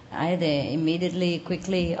enlightened, either immediately,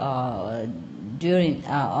 quickly, or during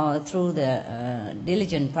or through the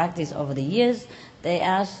diligent practice over the years, they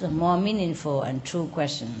ask more meaningful and true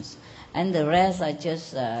questions. And the rest are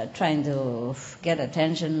just trying to get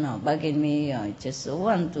attention or bugging me or just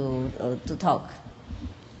want to talk.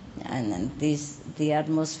 And the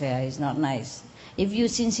atmosphere is not nice. If you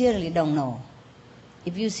sincerely don't know,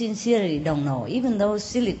 even those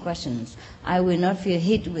silly questions, I will not feel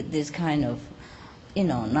hit with this kind of,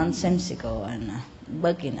 nonsensical and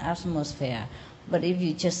bugging atmosphere. But if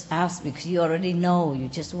you just ask because you already know, you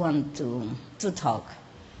just want to talk,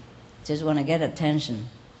 just want to get attention,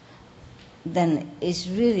 then it's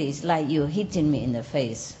like you're hitting me in the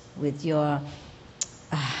face with your,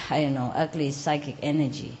 ugly psychic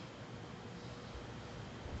energy.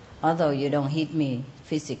 Although you don't hit me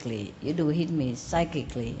physically, you do hit me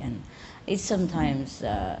psychically, and it's sometimes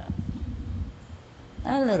a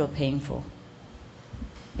little painful.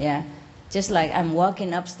 Yeah, just like I'm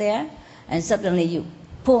walking upstairs, and suddenly you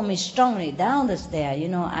pull me strongly down the stair.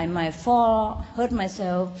 I might fall, hurt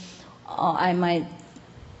myself, or I might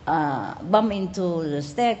bump into the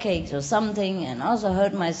staircase or something and also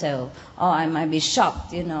hurt myself, or I might be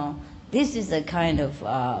shocked. This is the kind of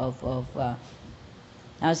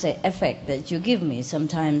effect that you give me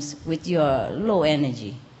sometimes with your low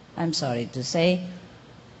energy. I'm sorry to say.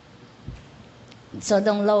 So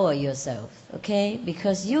don't lower yourself, okay?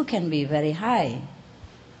 Because you can be very high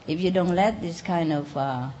if you don't let this kind of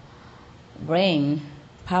brain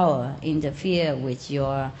power interfere with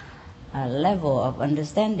your level of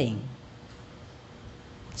understanding.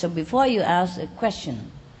 So before you ask a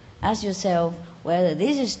question, ask yourself whether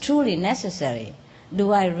this is truly necessary.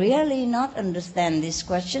 Do I really not understand this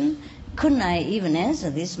question? Couldn't I even answer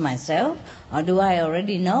this myself? Or do I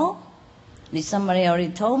already know? Did somebody already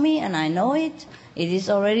told me and I know it? It is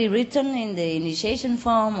already written in the initiation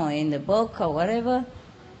form or in the book or whatever.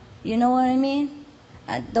 You know what I mean?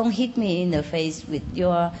 Don't hit me in the face with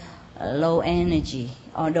your low energy,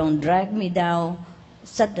 or don't drag me down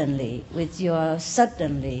suddenly with your sudden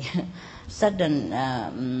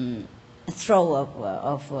throw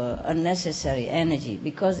of unnecessary energy,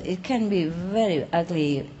 because it can be very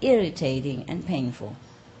ugly, irritating and painful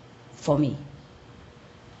for me.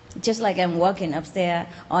 Just like I'm walking upstairs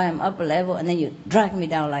or I'm up a level and then you drag me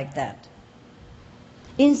down like that.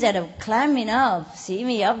 Instead of climbing up, see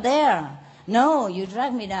me up there, No, you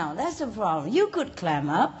drag me down. That's the problem. You could climb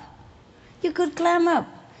up. You could climb up.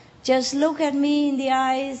 Just look at me in the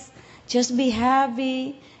eyes. Just be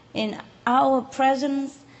happy in our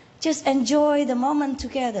presence. Just enjoy the moment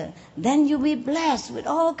together. Then you'll be blessed with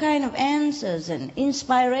all kind of answers and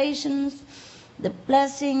inspirations, the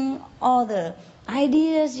blessing, all the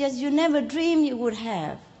ideas just you never dreamed you would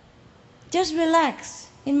have. Just relax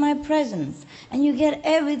in my presence and you get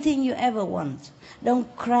everything you ever want.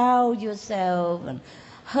 Don't crowd yourself and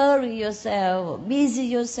hurry yourself or busy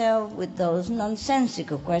yourself with those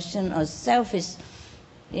nonsensical questions or selfish,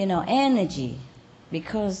 energy,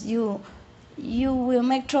 because you will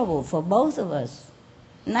make trouble for both of us.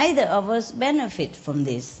 Neither of us benefit from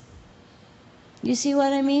this. You see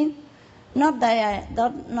what I mean? Not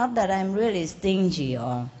that I'm really stingy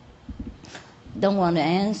or don't want to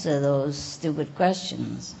answer those stupid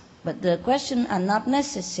questions, but the questions are not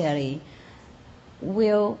necessary.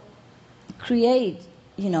 Will create,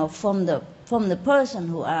 from the person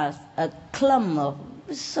who asked, a clump of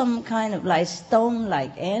some kind of like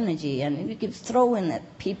stone-like energy, and you keep throwing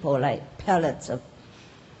at people like pellets of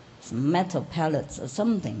metal pellets or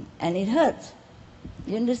something, and it hurts.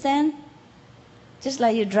 You understand? Just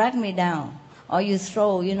like you drag me down, or you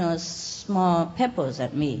throw, small pebbles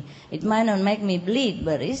at me. It might not make me bleed,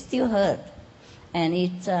 but it still hurt. And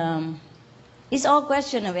it's all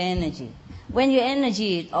question of energy. When your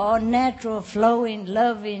energy is all natural, flowing,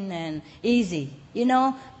 loving, and easy,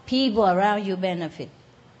 people around you benefit.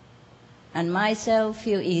 And myself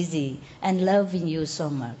feel easy and loving you so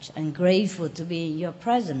much and grateful to be in your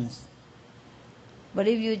presence. But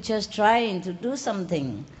if you're just trying to do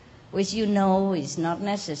something which is not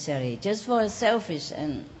necessary, just for a selfish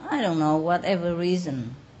and, whatever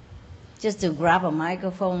reason, just to grab a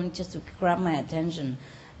microphone, just to grab my attention,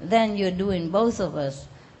 then you're doing both of us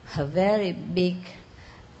a very big,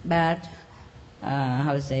 bad,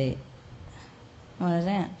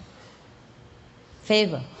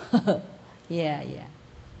 favor. Yeah.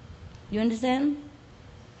 You understand?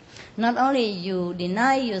 Not only you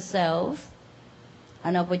deny yourself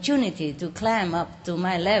an opportunity to climb up to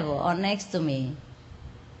my level or next to me,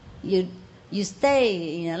 you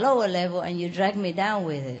stay in a lower level and you drag me down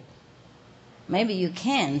with it. Maybe you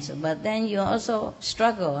can't, but then you also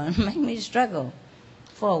struggle and make me struggle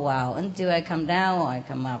for a while until I come down or I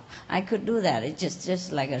come up. I could do that. It's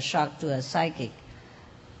just like a shock to a psychic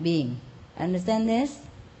being. Understand this?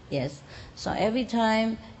 Yes. So every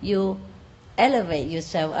time you elevate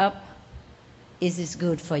yourself up, it is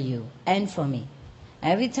good for you and for me.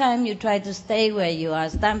 Every time you try to stay where you are,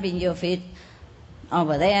 stamping your feet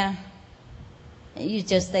over there, you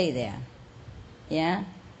just stay there. Yeah?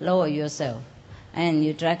 Lower yourself. And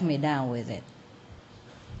you drag me down with it.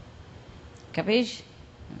 Capiche?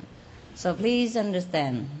 So please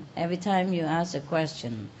understand, every time you ask a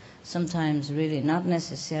question, sometimes really not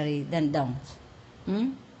necessary, then don't.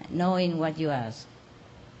 Knowing what you ask.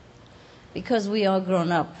 Because we all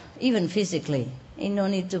grown up, even physically. You no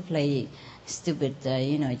need to play stupid,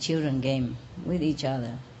 children game with each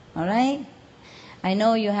other. All right? I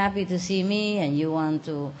know you're happy to see me and you want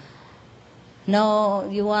me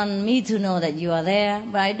to know that you are there,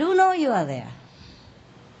 but I do know you are there.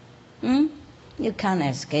 You can't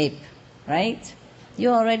escape, right?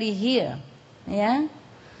 You're already here. Yeah?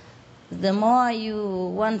 The more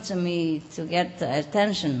you want me to get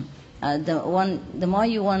attention, the more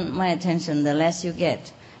you want my attention, the less you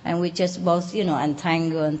get. And we just both,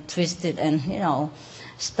 entangled and twisted and,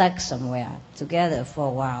 stuck somewhere together for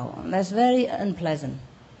a while. That's very unpleasant.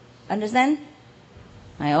 Understand?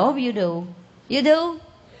 I hope you do. You do?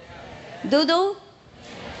 Yes. Do? Yes.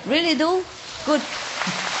 Really do? Good.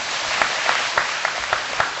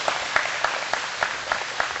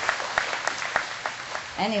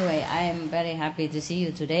 Anyway, I am very happy to see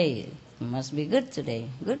you today. It must be good today.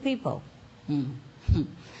 Good people.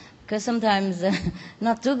 Because sometimes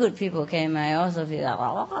not too good people came. I also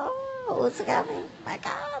feel, who's coming? My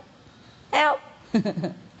God, help.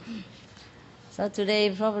 So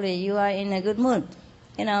today probably you are in a good mood.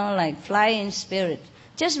 Like flying spirit.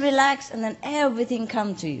 Just relax and then everything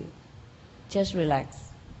come to you. Just relax.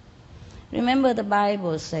 Remember the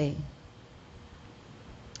Bible say,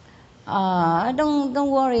 don't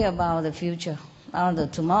worry about the future or the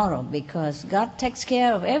tomorrow, because God takes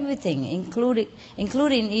care of everything,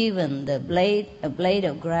 including even a blade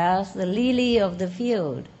of grass, the lily of the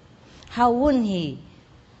field. How would He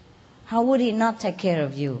not take care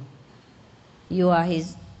of you? You are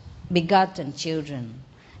His begotten children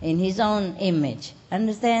in His own image.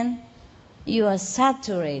 Understand? You are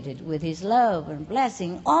saturated with His love and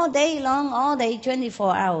blessing all day long, all day,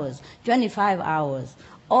 24 hours, 25 hours,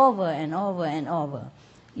 over and over and over.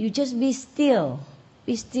 You just be still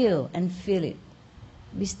and feel it.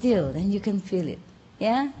 Be still, then you can feel it.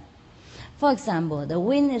 Yeah? For example, the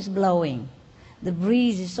wind is blowing. The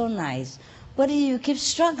breeze is so nice. But you keep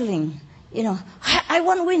struggling. You know, I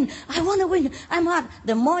want to win. I want to win. I'm hot.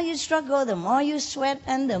 The more you struggle, the more you sweat,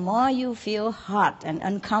 and the more you feel hot and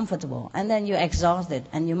uncomfortable. And then you're exhausted,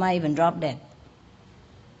 and you might even drop dead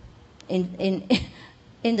in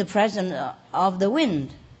the presence of the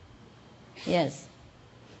wind. Yes.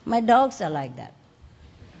 My dogs are like that.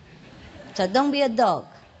 So don't be a dog.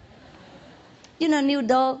 You know, new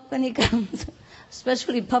dog, when he comes,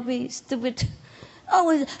 especially puppy, stupid,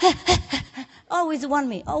 always want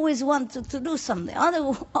me, always want to do something,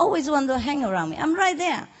 always want to hang around me. I'm right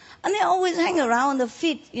there. And they always hang around the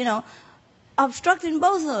feet, you know, obstructing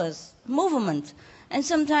both of us, movement. And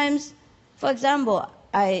sometimes, for example,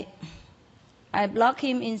 I block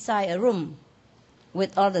him inside a room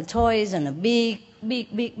with all the toys and a big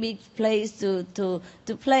place to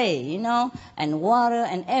play, you know, and water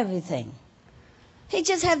and everything. He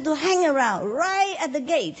just have to hang around right at the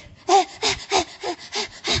gate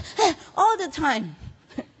all the time.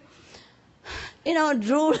 You know,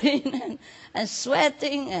 drooling and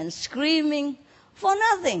sweating and screaming for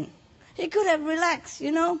nothing. He could have relaxed,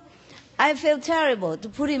 you know. I feel terrible to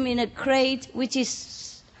put him in a crate, which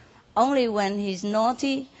is only when he's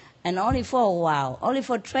naughty and only for a while, only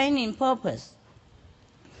for training purpose.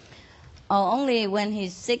 Or only when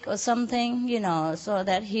he's sick or something, you know, so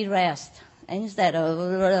that he rests. Instead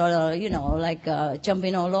of, you know, like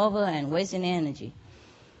jumping all over and wasting energy.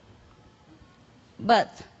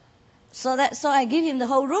 But, so I give him the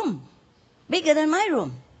whole room, bigger than my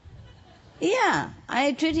room. Yeah,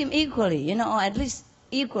 I treat him equally, you know, or at least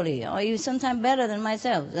equally, or even sometimes better than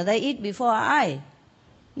myself. They eat before I.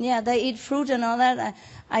 Yeah, they eat fruit and all that.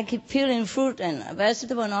 I keep peeling fruit and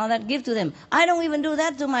vegetable and all that, give to them. I don't even do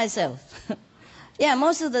that to myself. Yeah,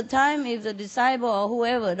 most of the time, if the disciple or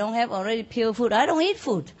whoever don't have already peeled food, I don't eat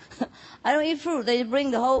food. I don't eat fruit. They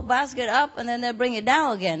bring the whole basket up and then they bring it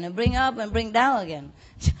down again, and bring up and bring down again,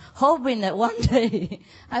 hoping that one day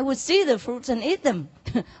I would see the fruits and eat them.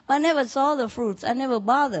 I never saw the fruits. I never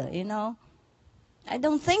bother, you know. I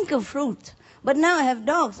don't think of fruit. But now I have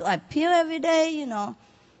dogs, so I peel every day, you know,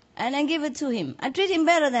 and I give it to him. I treat him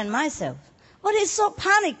better than myself. But he's so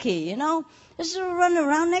panicky, you know. Just run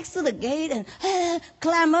around next to the gate and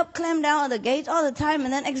climb up, climb down the gate all the time,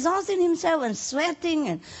 and then exhausting himself and sweating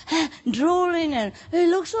and drooling, and he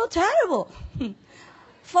looks so terrible.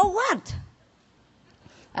 For what?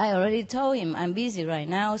 I already told him, I'm busy right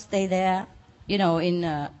now, stay there. You know, in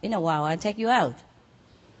a while I'll take you out.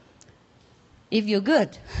 If you're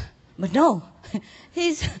good. But no,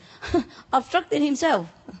 he's obstructing himself.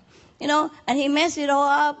 You know, and he messed it all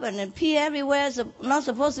up and pee everywhere, so not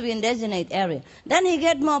supposed to be in designated area. Then he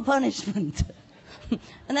get more punishment.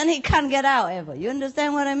 And then he can't get out ever. You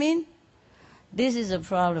understand what I mean? This is a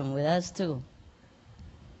problem with us too.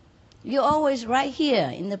 You're always right here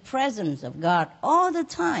in the presence of God all the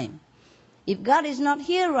time. If God is not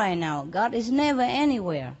here right now, God is never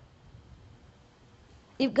anywhere.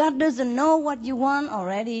 If God doesn't know what you want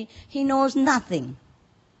already, He knows nothing.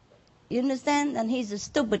 You understand? And he's a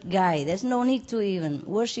stupid guy. There's no need to even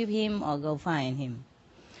worship him or go find him.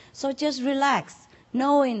 So just relax,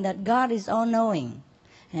 knowing that God is all-knowing.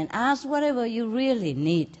 And ask whatever you really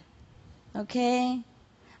need. Okay?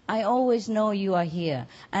 I always know you are here.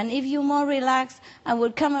 And if you're more relaxed, I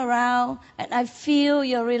will come around and I feel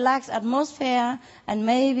your relaxed atmosphere, and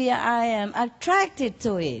maybe I am attracted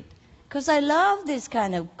to it. Because I love this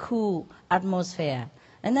kind of cool atmosphere.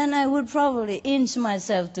 And then I would probably inch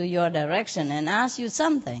myself to your direction and ask you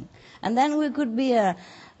something. And then we could be a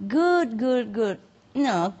good, you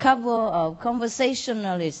know, couple of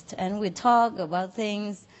conversationalists. And we talk about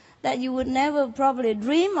things that you would never probably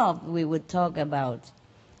dream of we would talk about.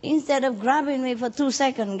 Instead of grabbing me for 2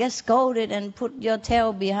 seconds, get scolded and put your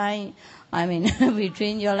tail between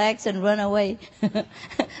your legs and run away.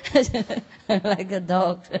 Like a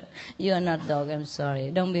dog. You are not a dog, I'm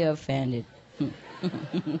sorry. Don't be offended.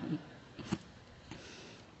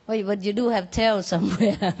 But you do have tails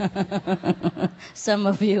somewhere. Some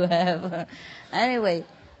of you have. Anyway,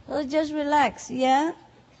 so just relax, yeah?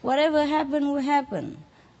 Whatever happened will happen.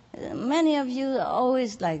 Many of you are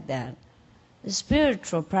always like that. The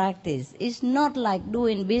spiritual practice is not like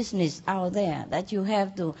doing business out there, that you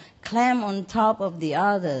have to climb on top of the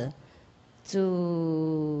other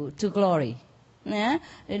to glory. Yeah?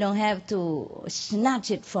 You don't have to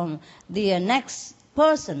snatch it from the next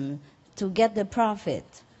person to get the profit.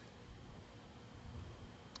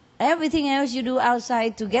 Everything else you do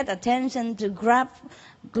outside to get attention, to grab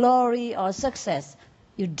glory or success,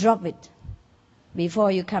 you drop it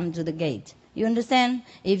before you come to the gate. You understand?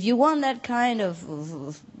 If you want that kind of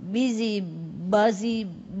busy, buzzy,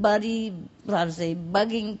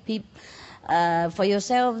 bugging people for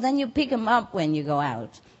yourself, then you pick them up when you go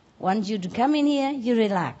out. Once you come in here, you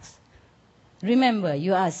relax. Remember,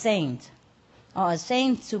 you are a saint, or a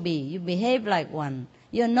saint to be. You behave like one.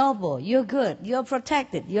 You're noble, you're good, you're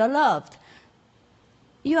protected, you're loved.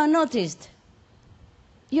 You are noticed.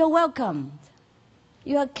 You're welcomed.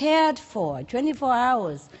 You are cared for 24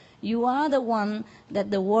 hours. You are the one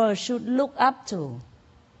that the world should look up to.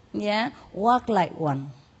 Yeah? Walk like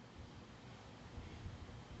one.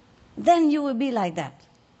 Then you will be like that.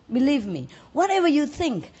 Believe me. Whatever you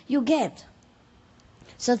think, you get.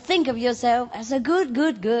 So think of yourself as a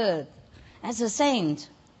good, as a saint.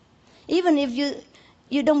 Even if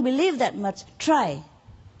you don't believe that much, try.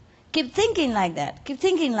 Keep thinking like that. Keep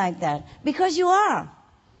thinking like that. Because you are.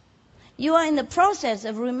 You are in the process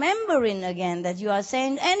of remembering again that you are a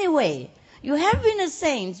saint anyway. You have been a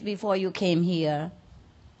saint before you came here.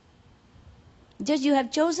 Just you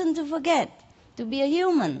have chosen to forget, to be a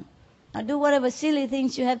human. Now do whatever silly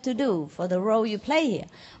things you have to do for the role you play here.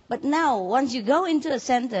 But now, once you go into a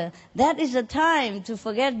center, that is the time to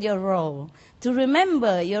forget your role, to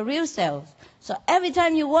remember your real self. So every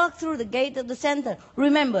time you walk through the gate of the center,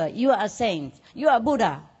 remember, you are a saint. You are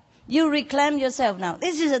Buddha. You reclaim yourself now.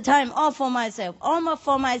 This is a time all for myself, all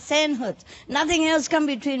for my sainthood. Nothing else come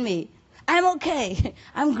between me. I'm okay.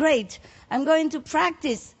 I'm great. I'm going to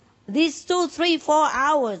practice these 2, 3, 4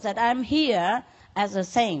 hours that I'm here as a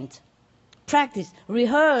saint. Practice,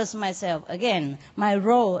 rehearse myself again, my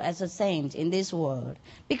role as a saint in this world.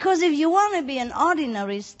 Because if you want to be an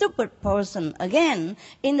ordinary, stupid person again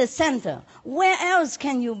in the center, where else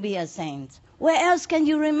can you be a saint? Where else can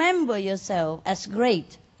you remember yourself as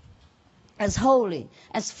great, as holy,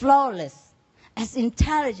 as flawless, as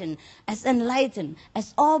intelligent, as enlightened,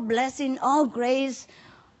 as all blessing, all grace,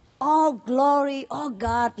 all glory, all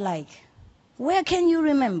God-like? Where can you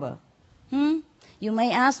remember? You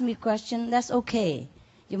may ask me a question, that's okay.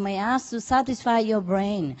 You may ask to satisfy your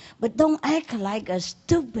brain, but don't act like a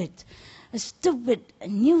stupid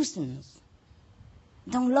nuisance.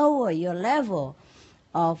 Don't lower your level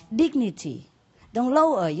of dignity. Don't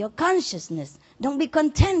lower your consciousness. Don't be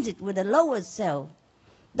contented with the lower self.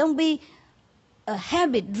 Don't be a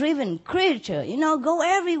habit-driven creature. Go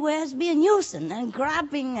everywhere, be a nuisance and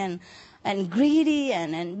grabbing and greedy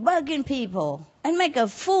and bugging people and make a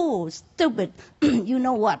fool, stupid, you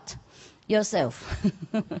know what, yourself.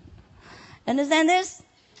 Understand this?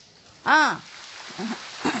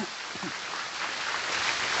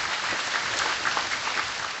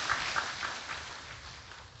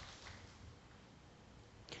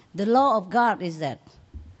 The law of God is that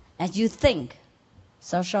as you think,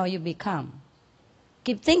 so shall you become.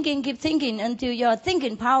 Keep thinking until your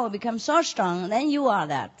thinking power becomes so strong, then you are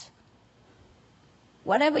that.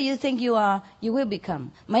 Whatever you think you are, you will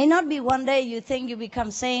become. May not be one day you think you become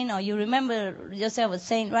sane or you remember yourself as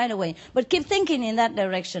saint right away, but keep thinking in that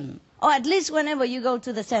direction. Or at least whenever you go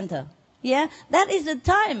to the center. Yeah? That is the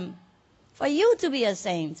time for you to be a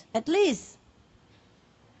saint, at least.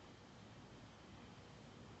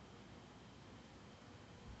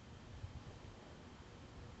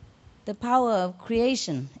 The power of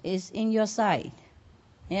creation is in your side.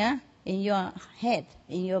 Yeah? In your head,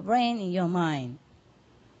 in your brain, in your mind.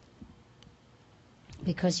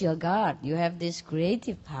 Because you're God, you have this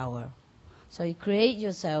creative power. So you create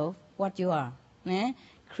yourself what you are. Eh?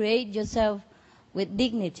 Create yourself with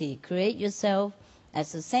dignity. Create yourself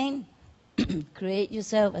as a saint. Create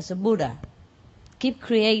yourself as a Buddha. Keep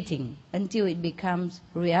creating until it becomes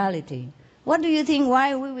reality. What do you think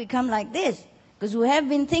why we become like this? Because we have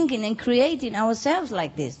been thinking and creating ourselves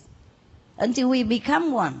like this until we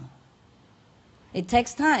become one. It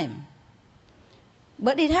takes time.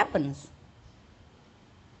 But it happens.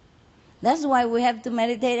 That's why we have to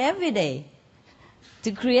meditate every day.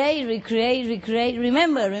 To create, recreate,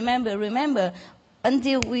 remember,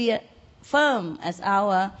 until we are firm as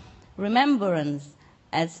our remembrance,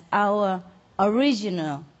 as our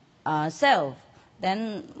original self.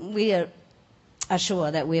 Then we are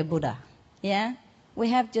sure that we are Buddha. Yeah? We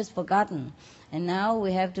have just forgotten. And now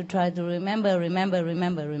we have to try to remember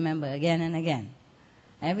again and again.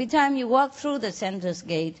 Every time you walk through the center's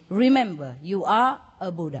gate, remember, you are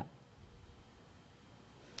a Buddha.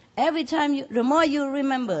 Every time the more you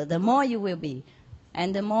remember, the more you will be.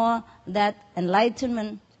 And the more that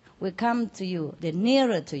enlightenment will come to you, the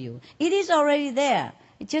nearer to you. It is already there.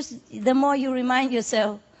 It's just the more you remind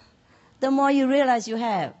yourself, the more you realize you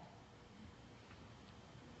have.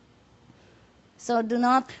 So do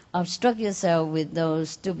not obstruct yourself with those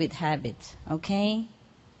stupid habits, okay?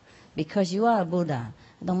 Because you are a Buddha.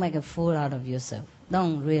 Don't make a fool out of yourself.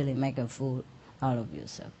 Don't really make a fool out of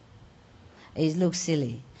yourself. It looks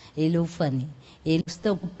silly. It looks funny. It looks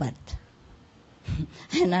stupid.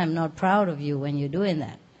 And I'm not proud of you when you're doing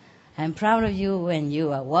that. I'm proud of you when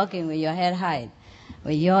you are walking with your head high,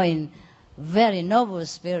 when you're in very noble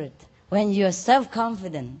spirit, when you're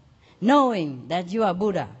self-confident, knowing that you are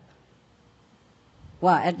Buddha.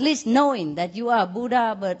 Well, at least knowing that you are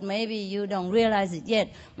Buddha, but maybe you don't realize it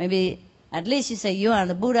yet. Maybe at least you say you are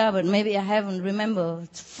the Buddha, but maybe I haven't remembered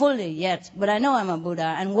fully yet. But I know I'm a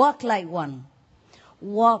Buddha, and walk like one.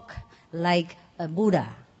 Walk like a Buddha.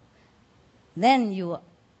 Then you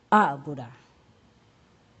are a Buddha.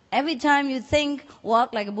 Every time you think,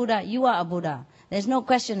 walk like a Buddha, you are a Buddha. There's no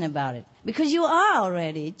question about it. Because you are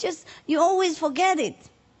already. Just, you always forget it.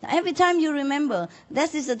 Every time you remember,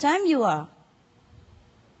 that is the time you are.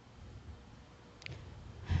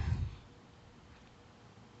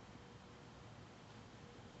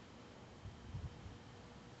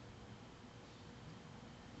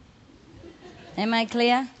 Am I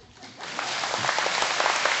clear?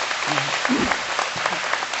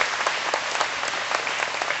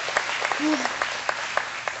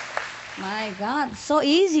 My God, so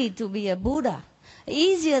easy to be a Buddha.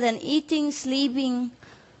 Easier than eating, sleeping,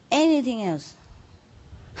 anything else.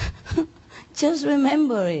 Just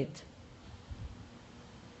remember it.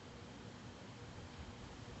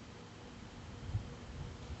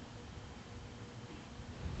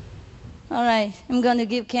 All right, I'm going to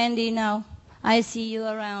give candy now. I see you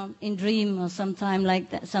around in dream or sometime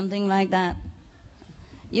like that, something like that.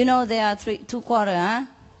 You know there are two quarters, huh?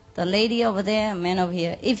 The lady over there, man over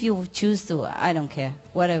here. If you choose to, I don't care,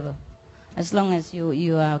 whatever. As long as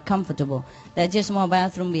you are comfortable. There's just more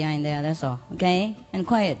bathroom behind there, that's all, okay? And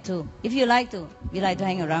quiet too. If you like to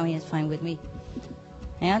hang around here, it's fine with me.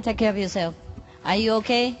 Yeah, take care of yourself. Are you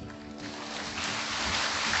okay?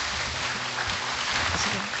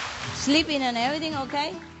 Sleeping and everything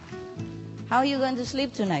okay? How are you going to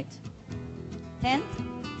sleep tonight? 10?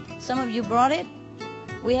 Some of you brought it?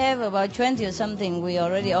 We have about 20 or something we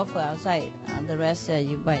already offer outside. The rest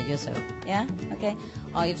you buy it yourself. Yeah? Okay?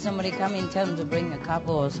 Or if somebody come in, tell them to bring a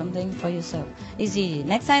couple or something for yourself. It's easy.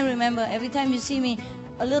 Next time, remember, every time you see me,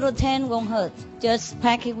 a little tent won't hurt. Just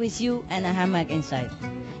pack it with you and a hammock inside.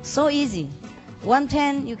 So easy. One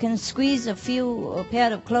tent, you can squeeze a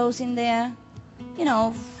pair of clothes in there. You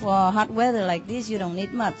know, for hot weather like this, you don't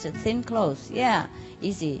need much. Thin clothes. Yeah,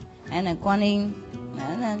 easy. And a Guan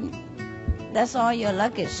and then that's all your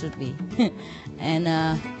luggage should be. And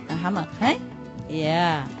a hammock, right?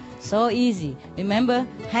 Yeah, so easy. Remember,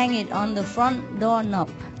 hang it on the front door knob.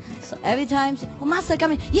 So every time, oh, master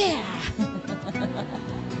coming, yeah!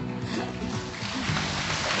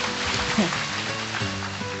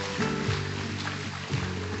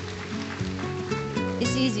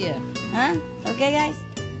 It's easier, huh? Okay, guys?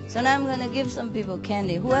 So now I'm going to give some people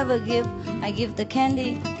candy. Whoever I give the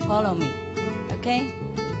candy, follow me, okay?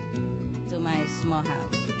 To my small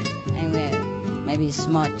house. And maybe a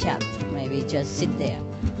small chat. Maybe just sit there.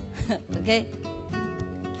 Okay?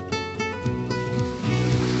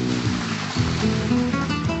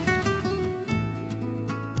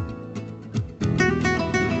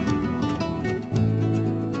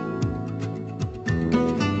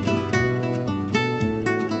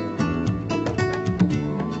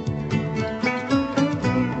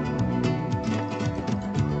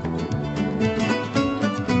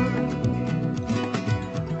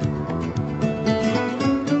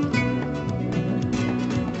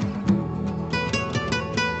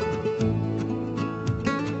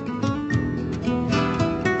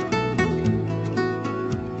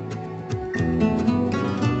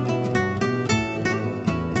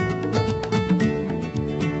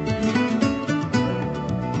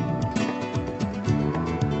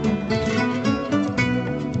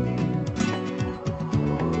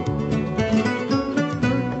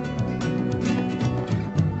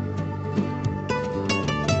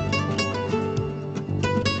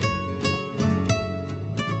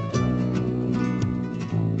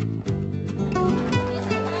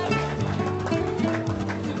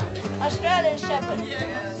 Australian Shepherd.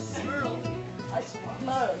 Yes. Merle.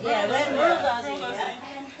 Merle. Yeah, red Merle.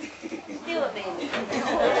 Still a baby.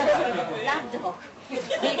 Lap dog.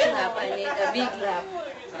 Big lap. I need a big lap.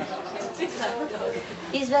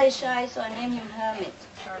 He's very shy, so I named him Hermit.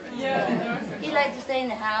 Yeah. He likes to stay in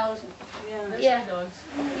the house.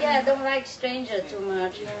 Yeah, don't like stranger too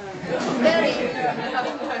much. Very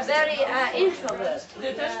introvert.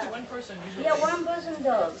 One person usually. Yeah, one person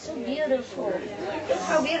dog. So beautiful. Look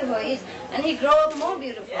how beautiful he is. And he grow up more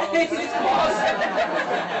beautiful.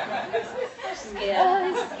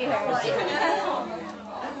 Scared. He's scared.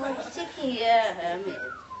 Sticky,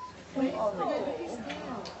 come over.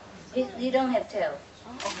 He don't have tail.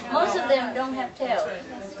 Most of them don't have tail.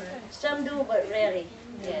 Some do, but rarely.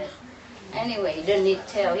 Yeah. Anyway, he didn't need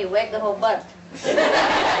tail. He wagged the whole butt.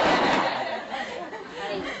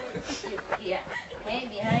 Yeah. Hey,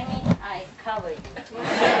 behind me, I cover it.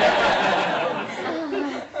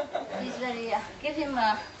 He's very. Give him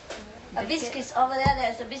a biscuit over there.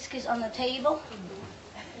 There's a biscuit on the table.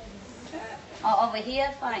 Oh, over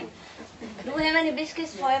here, fine. Do we have any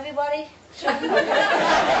biscuits for everybody?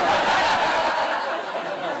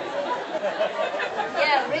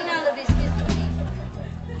 Yeah, bring out the biscuits.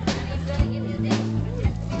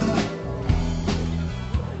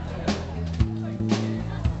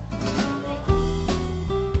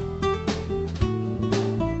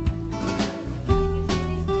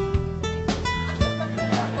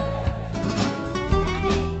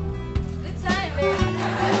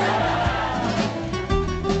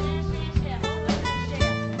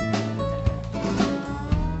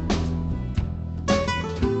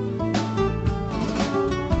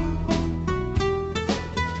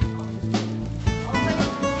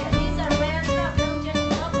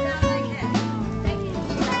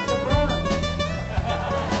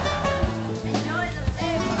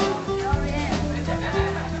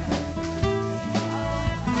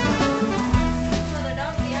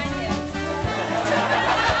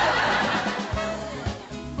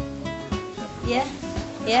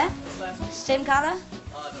 Same color?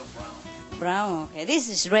 No, brown. Brown, okay. This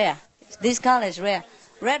is rare. This color is rare.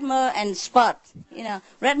 Red mer and spot. You know,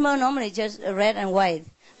 red mer normally just red and white.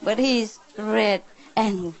 But he's red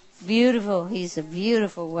and beautiful. He's a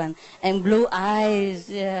beautiful one. And blue eyes,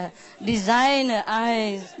 yeah. Designer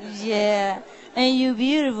eyes, yeah. And you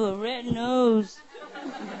beautiful, red nose.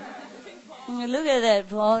 Look at that,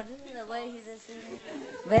 Paul. This is the way he's a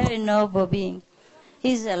very noble being.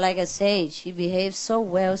 He's like a sage. He behaves so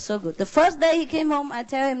well, so good. The first day he came home, I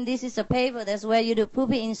tell him, this is a paper. That's where you do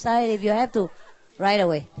poopy inside if you have to, right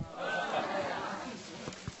away.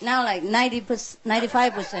 Now like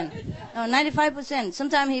 95%. No, 95%.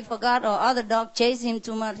 Sometimes he forgot or other dog chased him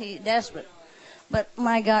too much. He desperate. But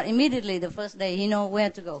my God, immediately the first day, he know where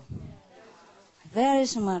to go. Very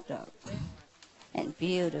smart dog. And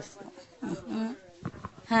beautiful. Mm-hmm.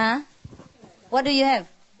 Huh? What do you have?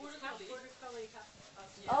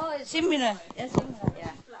 Oh, it's similar. It's similar,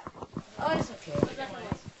 yeah. Oh, it's okay.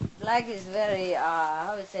 Black is very,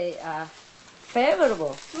 how would say,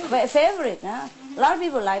 favorable. Favorite, huh? A lot of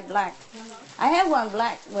people like black. I have one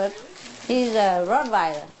black, but he's a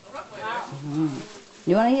Rottweiler.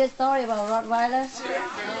 You want to hear a story about Rottweilers?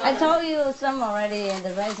 I told you some already in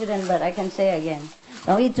the resident, but I can say again.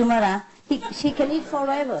 Don't eat too much, huh? She can eat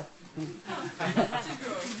forever.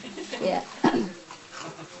 Yeah.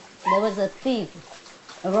 There was a thief.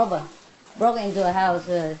 A robber broke into a house,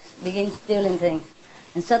 began stealing things.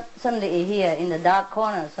 And suddenly he hear in the dark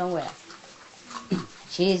corner somewhere,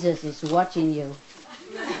 Jesus is watching you.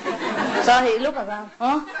 So he looked around.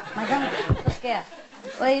 Oh, my God, so scared.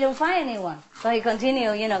 Well, he don't find anyone. So he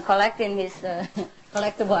continued, collecting his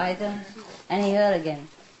collectible items. And he heard again,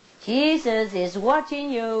 Jesus is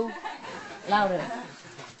watching you. Louder.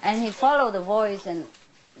 And he followed the voice and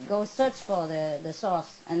go search for the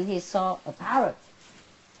source. And he saw a parrot.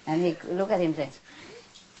 And he looked at him and said,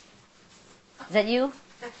 is that you?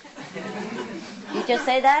 You just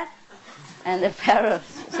say that? And the parrot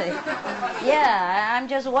said, yeah, I'm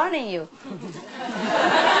just warning you.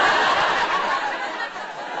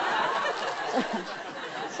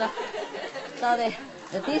 So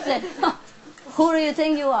the thief said, oh, who do you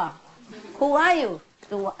think you are? Who are you?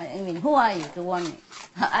 Who are you to warn me?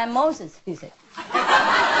 I'm Moses, he said.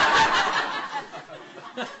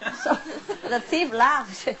 So the thief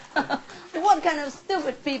laughed. Said, what kind of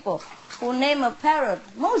stupid people who name a parrot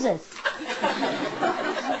Moses?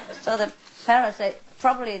 So the parrot said,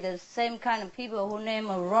 probably the same kind of people who name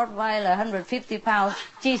a Rottweiler 150 pounds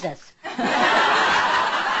Jesus.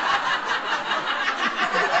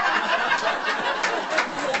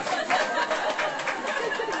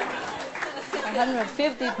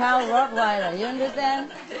 150-pound Rottweiler, you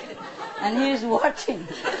understand? And he's watching.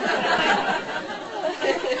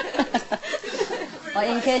 Or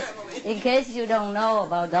in case you don't know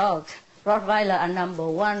about dogs, Rottweiler are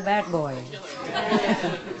 #1 bad boy.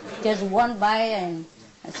 Just one bite and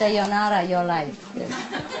sayonara, your life.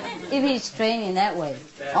 if he's trained in that way.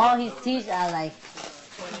 All his teeth are like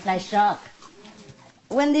shark.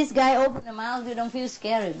 When this guy opened the mouth, you don't feel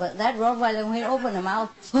scary. But that Rottweiler, when he opened the mouth,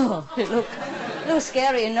 oh, he looked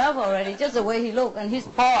scary enough already, just the way he looked. And his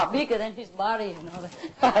paw bigger than his body. You know.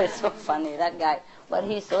 It's so funny, that guy. But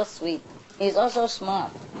he's so sweet. He's also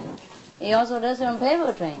smart. He also does on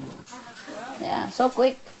paper training. Yeah, so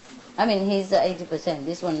quick. I mean, he's 80%.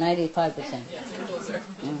 This one, 95%.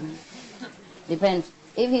 Mm-hmm. Depends.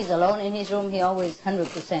 If he's alone in his room, he always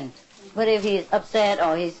 100%. But if he's upset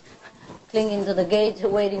or he's clinging to the gate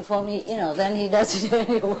waiting for me, then he does it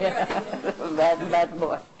anywhere. bad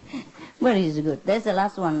boy. But he's good. That's the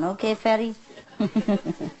last one. Okay, Ferry?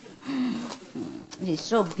 He's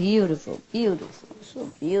so beautiful, so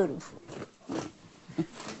beautiful.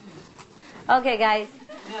 Okay, guys.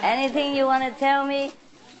 Anything you want to tell me?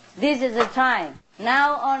 This is the time.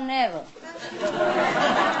 Now or never.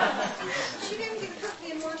 She didn't get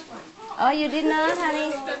cookie and lunch one. Oh, you did not,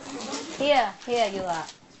 honey? Here you are.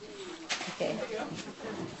 Okay.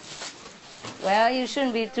 Well, you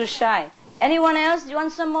shouldn't be too shy. Anyone else? You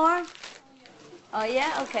want some more? Oh,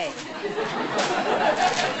 yeah? Okay.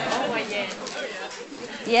 Oh, yeah.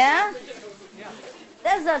 Yeah?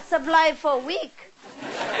 That's a supply for a week.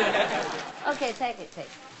 Okay, take it.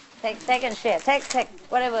 Take and share. Take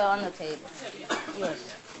whatever on the table.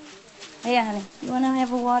 Yours. Here, honey. You want to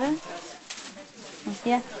have a water?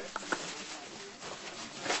 Yeah?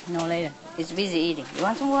 No, later. He's busy eating. You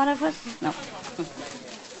want some water first? No.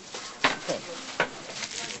 Okay.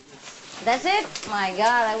 That's it? My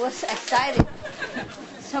God, I was excited.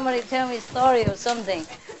 Somebody tell me a story or something.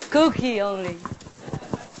 Cookie only.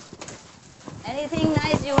 Anything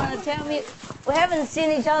nice you want to tell me? We haven't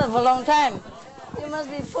seen each other for a long time. You must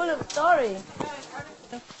be full of story.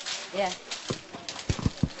 Yeah.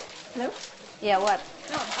 Hello? Yeah, what?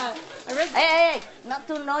 No, I read... Hey, not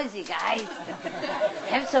too noisy, guys.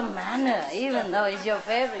 Have some manner, even though it's your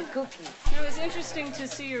favorite cookie. It was interesting to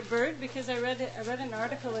see your bird because I read an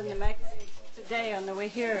article in the magazine today on the way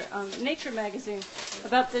here, Nature magazine,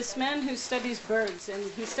 about this man who studies birds and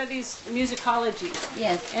he studies musicology.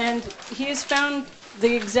 Yes. And he has found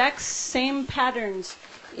the exact same patterns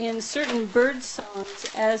in certain bird songs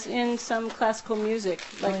as in some classical music,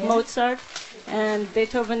 like Mozart and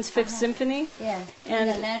Beethoven's Fifth Symphony. Yeah, and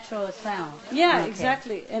the natural sound. Yeah, Okay.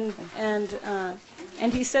 exactly. And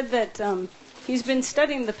he said that he's been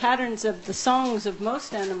studying the patterns of the songs of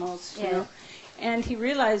most animals, you know, and he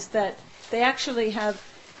realized that they actually have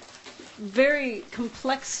very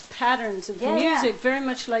complex patterns of music, very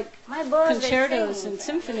much like My boys, concertos they sing, and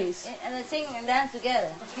symphonies. And they sing and dance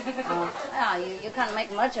together. You can't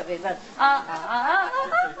make much of it, but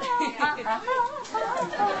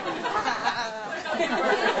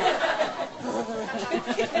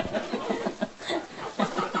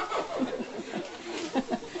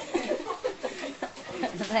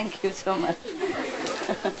Thank you so much.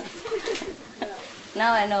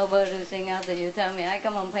 Now I know birds who sing after you tell me. I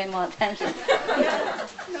come and pay more attention.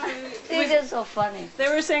 It's just so funny. They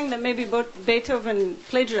were saying that maybe Beethoven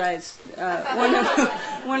plagiarized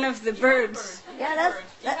one of the birds. Yeah,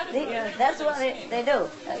 that's what they do.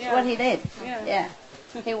 That's what he did. Yeah.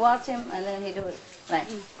 He watched him and then he do it like.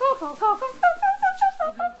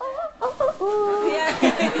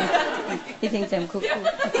 He thinks I'm cuckoo. As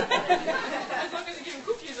long as you give him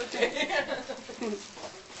cookies, okay.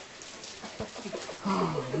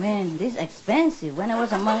 Oh man, this is expensive. When I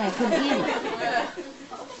was a monk, I couldn't eat it.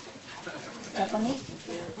 Japanese.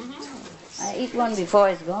 I eat one before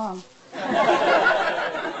it's gone.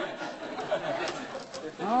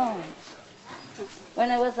 Oh.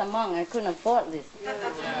 When I was a monk, I couldn't afford this.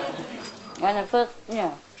 When I first,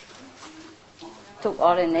 took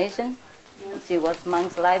ordination, see what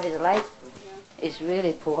monk's life is like, it's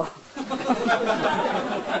really poor.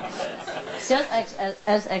 Just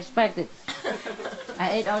as expected.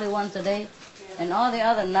 I ate only once a day, and all the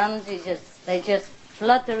other nuns, they just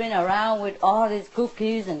fluttering around with all these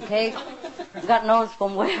cookies and cake. God knows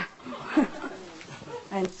from where.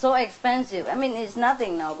 And so expensive. I mean, it's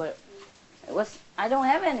nothing now, but I don't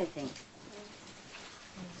have anything.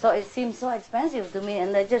 So it seems so expensive to me,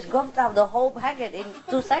 and they just gobbled up the whole packet in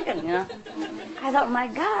 2 seconds, I thought, my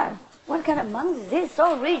God, what kind of monk is this?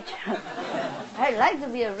 So rich. I'd like to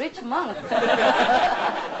be a rich monk.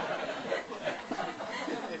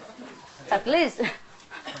 At least,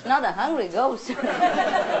 not a hungry ghost.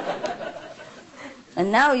 And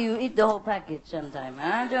now you eat the whole packet sometime,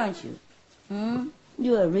 huh? Don't you?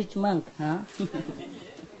 You're a rich monk, huh?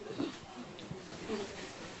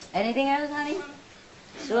 Anything else, honey?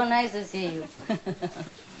 So nice to see you.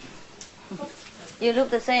 You look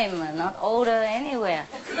the same, not older anywhere.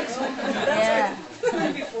 Yeah.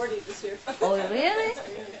 I'll be 40 this year. Oh, really?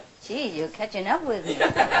 Gee, you're catching up with me.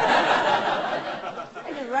 You're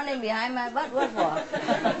running behind my butt. What for?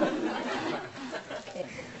 Okay.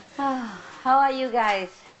 How are you guys?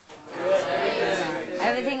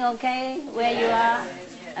 Everything okay where you are?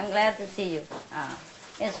 I'm glad to see you.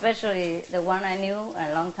 Especially the one I knew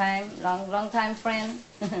a long time friend.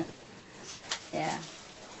 Yeah.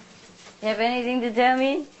 You have anything to tell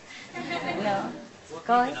me? No. What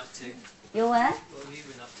have you been up to? You what? What have you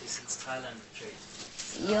been up to since Thailand retreat?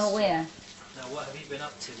 You're where? No, what have you been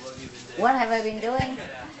up to? What have you been doing? What have I been doing?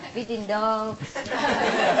 Feeding dogs,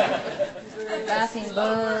 bathing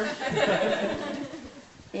birds,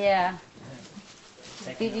 yeah,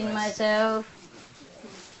 feeding myself,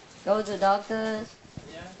 go to doctors,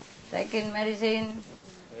 taking medicine,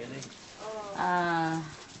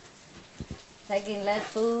 taking less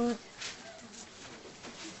food,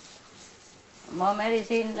 more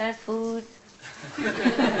medicine, less food.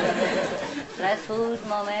 Less food,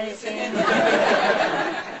 more medicine.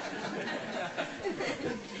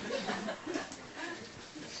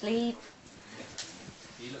 Sleep.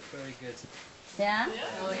 You look very good. Yeah?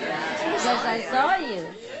 Because I saw you.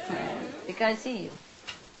 Because I see you.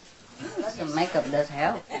 Some makeup does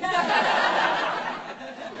help.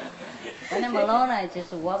 When I'm alone, I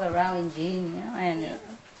just walk around in jeans, and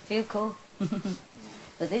feel cool.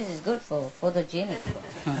 But this is good for photogenic,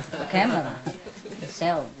 for camera,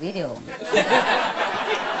 sell video,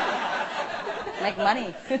 make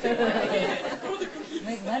money,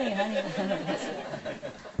 make money, honey.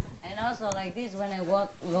 And also like this, when I go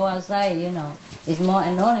outside, it's more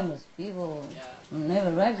anonymous. People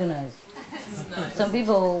never recognize. Some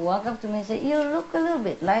people walk up to me and say, "You look a little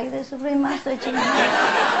bit like the Supreme Master Ching."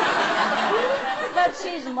 But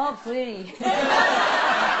she's more pretty.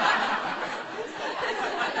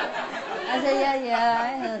 I said, yeah,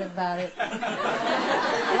 I heard about it.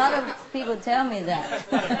 A lot of people tell me that.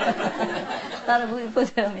 A lot of people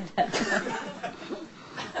tell me that.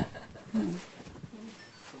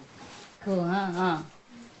 Cool, huh?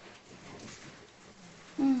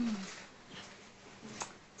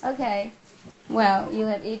 Okay. Well, you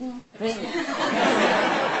have eaten, drink,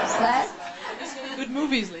 slept. Good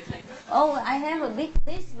movies lately. Oh, I have a big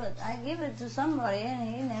list, but I give it to somebody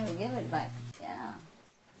and he never give it back. Yeah.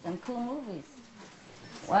 Some cool movies.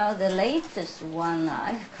 Well, the latest one,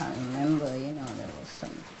 I can't remember, there was some...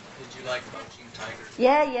 Did you like Crouching Tiger?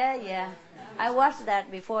 Yeah. I watched that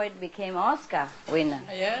before it became Oscar winner.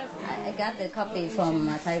 Yeah? I got the copy from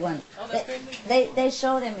Taiwan. Oh, that's great. They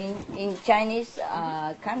show them in Chinese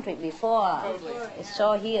country before it's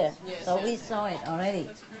show here. So we saw it already.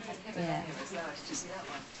 Yeah.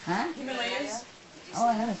 Huh? Himalayas? Oh,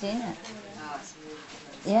 I haven't seen it.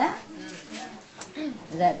 Yeah?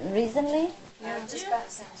 Is that recently? Yeah, just about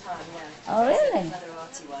the same time, yeah. Oh, really? Another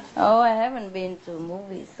arty one. Oh, I haven't been to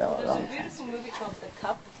movies so long. There's a beautiful movie called The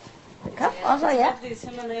Cup. The Cup? Also, yeah? These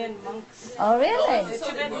Himalayan monks. Oh, really?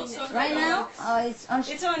 Tibetan. Right now? Oh, it's on...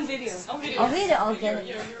 It's on video. Oh, video?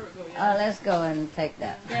 Okay. Let's go and take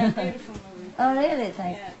that. Yeah, beautiful movie. Oh, really?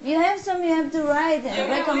 Thanks. You have some you have to write and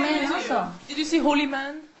recommend also. Did you see Holy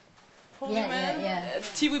Man? Holy Yeah, Man? yeah.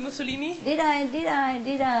 Tea with Mussolini? Did I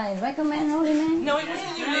recommend Holy Man? No, it wasn't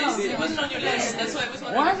on your list. It wasn't on your list. That's why I was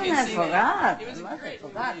wondering Wasn't if I you'd seen forgot? it. It was Must have great.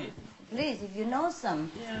 forgotten. Please, if you know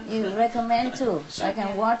some, you recommend too, so I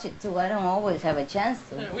can watch it too. I don't always have a chance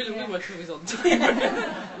to. Yeah, we watch movies all the time.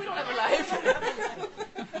 We don't have a life.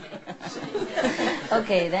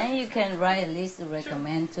 Okay, then you can write a list to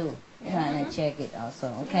recommend too. And I check it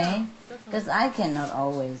also, okay? Because I cannot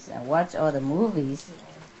always watch all the movies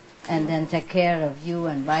and then take care of you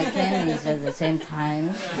and buy candies at the same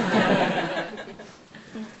time.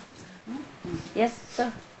 Yes,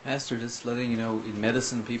 sir? Master, just letting you know, in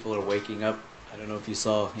medicine, people are waking up. I don't know if you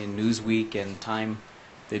saw in Newsweek and Time,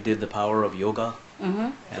 they did the power of yoga. Mm-hmm.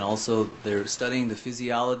 And also, they're studying the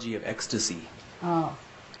physiology of ecstasy Oh.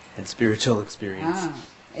 and spiritual experience.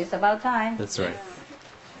 It's about time. That's right.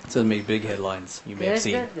 So it made big headlines. You may have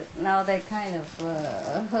seen. Good. Now they kind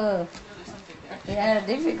of,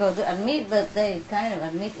 difficult to admit, but they kind of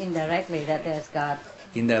admit indirectly that there's God.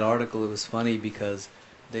 In that article, it was funny because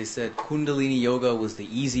they said Kundalini Yoga was the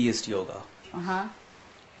easiest yoga, Uh-huh.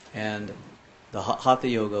 and the Hatha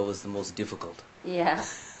Yoga was the most difficult. Yeah.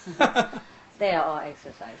 They are all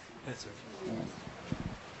exercises. That's right. Yes.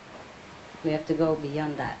 We have to go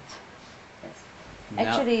beyond that. Yes. Now-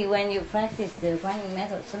 Actually, when you practice the Guanyin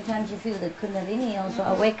method, sometimes you feel the Kundalini also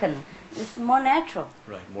awaken. It's more natural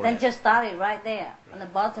Right, more than natural. just start it right there on the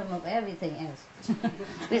bottom of everything else.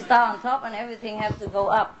 We start on top and everything has to go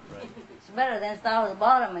up. Right. It's better than start at the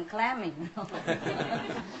bottom and clamming.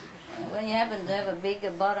 When you happen to have a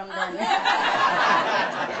bigger bottom than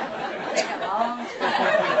take a long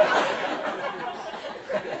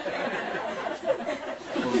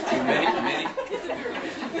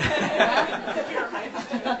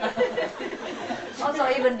Also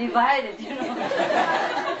even divided, you know.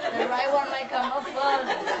 The right one might come up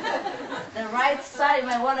first. The right side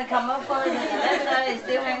might want to come up first, and the left side is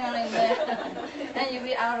still hanging in there. Then you'll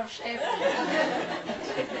be out of shape.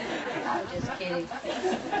 I'm just kidding.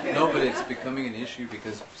 No, but it's becoming an issue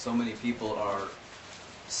because so many people are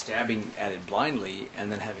stabbing at it blindly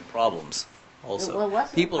and then having problems. Also, Well,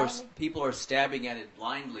 what's people are stabbing at it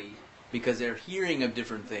blindly because they're hearing of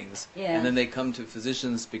different things, Yeah. and then they come to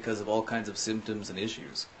physicians because of all kinds of symptoms and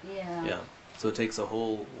issues. Yeah. Yeah. So it takes a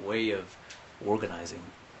whole way of organizing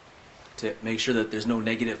to make sure that there's no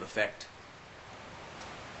negative effect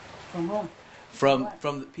From whom?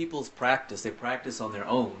 from the people's practice. They practice on their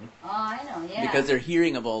own. Oh, I know, yeah. Because they're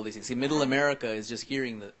hearing of all these things. See, Middle America is just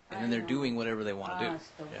hearing the, and then they're doing whatever they want to do.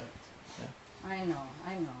 Stupid. I know.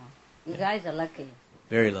 You guys are lucky.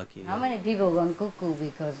 Very lucky. How many people gone cuckoo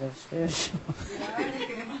because of spiritual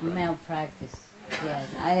malpractice? Yes,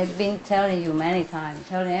 I have been telling you many times,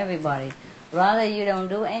 telling everybody, rather you don't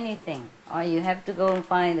do anything, or you have to go and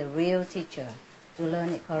find a real teacher to learn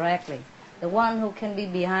it correctly. The one who can be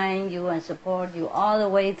behind you and support you all the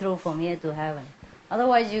way through from here to heaven.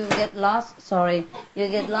 Otherwise you get lost, you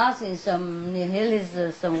get lost in some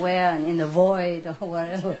nihilism somewhere in the void or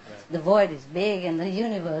whatever. The void is big and the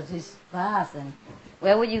universe is vast, and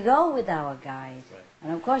where would you go without a guide?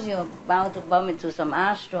 And of course you're bound to bump into some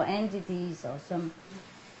astral entities or some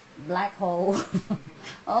black hole.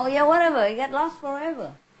 Oh yeah, whatever, you get lost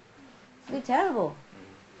forever. It'd be terrible.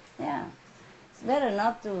 Yeah. It's better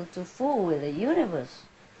not to fool with the universe,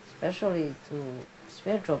 especially to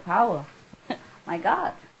spiritual power. My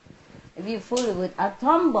God, if you fool it with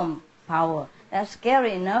atom bomb power, that's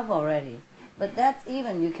scary enough already. But that's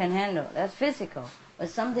even you can handle. That's physical. But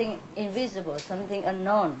something invisible, something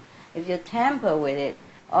unknown, if you tamper with it,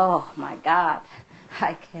 oh my God,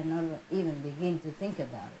 I cannot even begin to think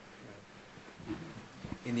about it.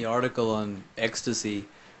 In the article on ecstasy,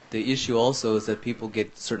 the issue also is that people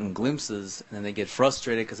get certain glimpses and then they get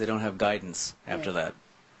frustrated because they don't have guidance after that.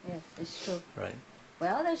 Yes, it's true. Right.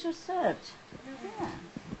 Well, they should search. Yeah.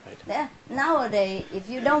 Right. Nowadays, if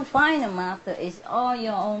you don't find a master, it's all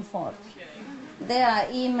your own fault. There are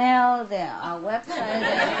emails, there are websites,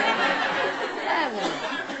 everywhere.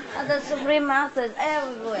 And the Supreme Master is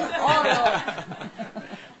everywhere, all over.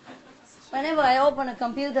 Whenever I open a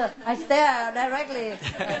computer, I stare directly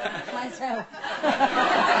at myself.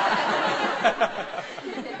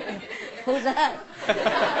 Who's that? Oh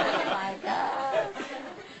my God.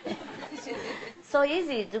 So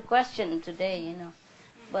easy to question today, you know.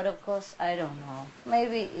 But of course, I don't know.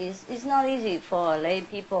 Maybe it's not easy for lay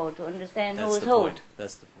people to understand who is who.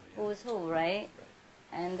 That's the point. Who is who, right?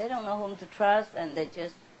 And they don't know whom to trust, and they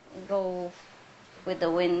just go with the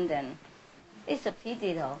wind, and it's a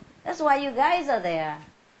pity, though. That's why you guys are there.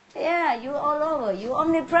 Yeah, you all over. You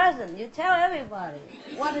omnipresent. You tell everybody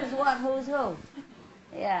what is what, who's who.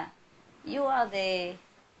 Yeah. You are the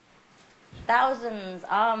thousands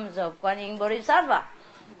arms of Kuan Yin Bodhisattva.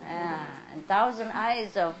 Yeah, and 1,000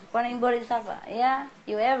 eyes of Kuan Yin Bodhisattva. Yeah,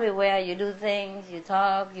 you everywhere. You do things, you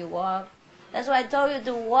talk, you walk. That's why I told you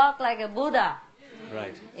to walk like a Buddha.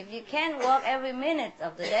 Right. If you can't walk every minute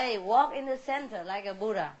of the day, walk in the center like a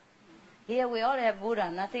Buddha. Here we all have Buddha,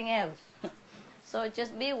 nothing else. So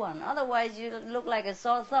just be one. Otherwise you look like a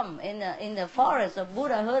sore thumb in the forest of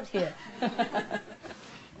Buddhahood here.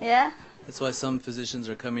 Yeah? That's why some physicians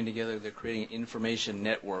are coming together. They're creating an information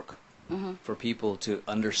network for people to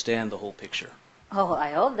understand the whole picture. Oh,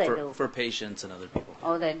 I hope they do. For patients and other people.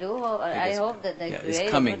 Oh, they do? Oh, I hope that they create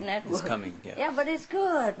it's coming. a good network. It's coming, yeah. Yeah, but it's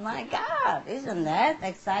good. My God, isn't that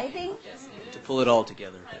exciting? To pull it all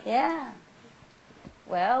together. Yeah.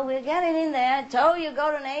 Well, we're getting in there. I told you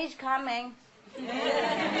golden age coming. Told you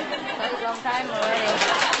a long time already.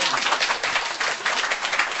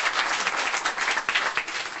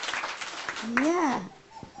 Yeah.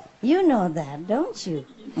 You know that, don't you?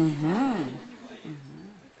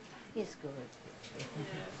 It's good.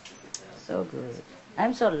 So good.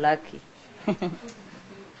 I'm so lucky.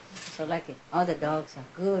 So lucky. All the dogs are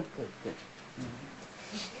good.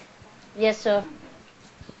 Yes, sir.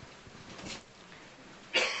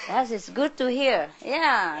 Yes, it's good to hear.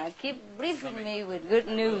 Yeah, keep briefing me with good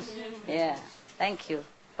news. Yeah, thank you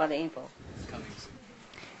for the info.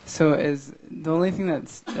 So is the only thing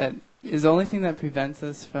that prevents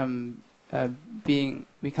us from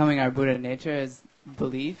becoming our Buddha nature is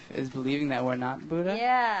belief, is believing that we're not Buddha.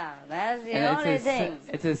 Yeah, that's the And only thing.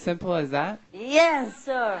 It's as simple as that? Yes,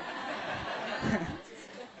 sir.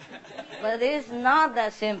 But it's not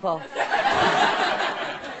that simple.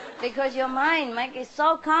 Because your mind makes it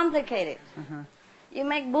so complicated. You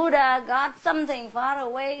make Buddha, God, something far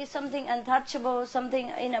away, something untouchable, something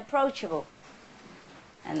inapproachable.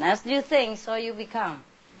 And as you think, so you become.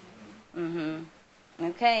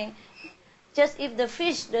 Okay? Just if the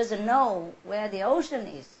fish doesn't know where the ocean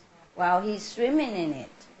is while he's swimming in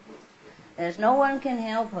it, there's no one can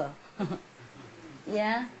help her.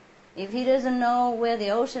 Yeah? If he doesn't know where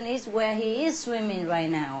the ocean is, where he is swimming right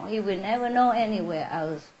now, he will never know anywhere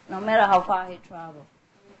else, no matter how far he travels.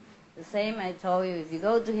 The same I told you, if you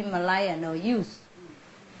go to Himalaya, no use.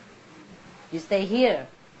 You stay here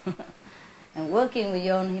and working with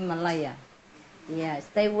your own Himalaya. Yeah,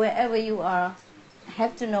 stay wherever you are.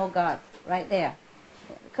 Have to know God right there.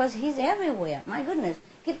 Because he's everywhere. My goodness.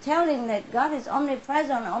 Keep telling that God is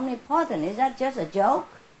omnipresent, omnipotent. Is that just a joke?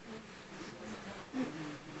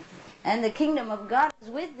 And the kingdom of God is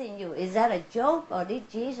within you. Is that a joke, or did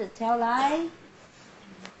Jesus tell lie?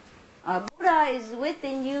 Buddha is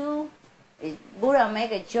within you. Buddha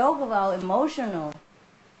make a joke about emotional,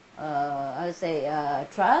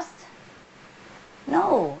 trust?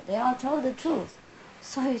 No, they all told the truth.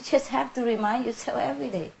 So you just have to remind yourself every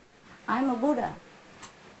day, I'm a Buddha.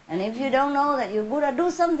 And if you don't know that you're Buddha, do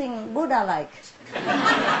something Buddha-like.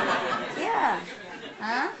 Yeah.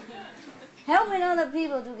 Huh? Helping other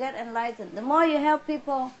people to get enlightened. The more you help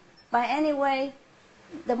people by any way,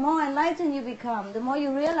 the more enlightened you become. The more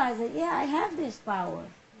you realize that, yeah, I have this power.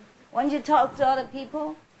 When you talk to other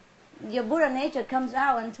people, your Buddha nature comes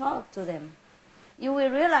out and talk to them. You will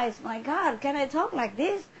realize, my God, can I talk like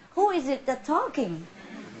this? Who is it that's talking?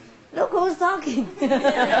 Look who's talking.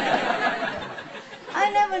 I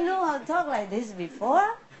never knew how to talk like this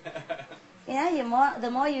before. Yeah, the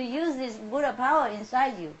more you use this Buddha power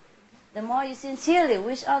inside you, the more you sincerely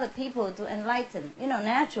wish other people to enlighten. You know,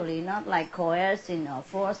 naturally, not like coercing or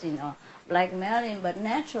forcing or blackmailing, but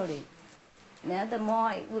naturally. Yeah, the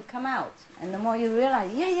more it will come out. And the more you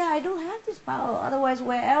realize, yeah, I do have this power. Otherwise,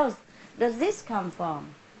 where else does this come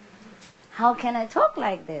from? How can I talk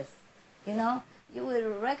like this? You know, you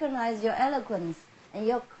will recognize your eloquence and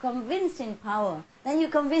your convincing power. Then you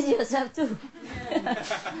convince yourself too.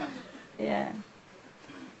 Yeah.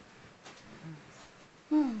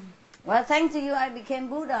 Well, thanks to you, I became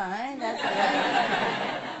Buddha. Eh?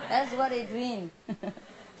 That's what it means.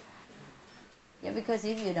 Yeah, because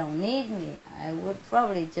if you don't need me, I would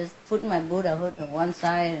probably just put my Buddhahood on one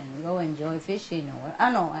side and go enjoy fishing or what. I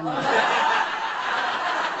mean,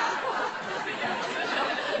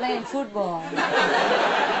 playing football.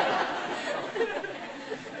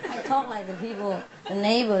 I talk like the people, the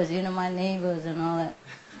neighbors, my neighbors and all that.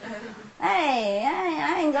 Hey,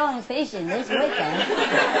 I ain't going fishing this weekend.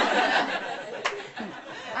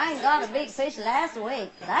 I ain't got a big fish last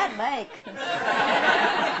week. That big.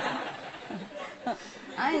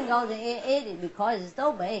 I ain't going to eat it because it's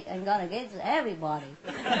so big. I'm going to get to everybody.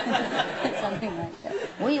 Something like that.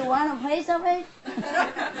 Will you want a piece of it?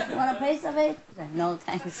 Want a piece of it? I said, no,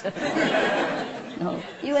 thanks. No,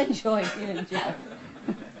 you enjoy it.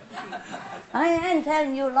 I ain't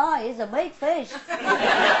telling you a lie. It's a big fish.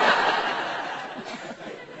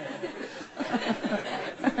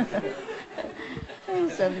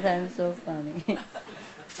 Sometimes so funny.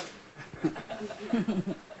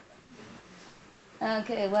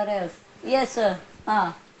 Okay, what else? Yes, sir.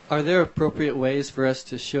 Are there appropriate ways for us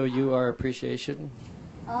to show you our appreciation?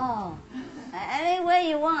 Oh, any way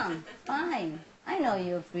you want. Fine. I know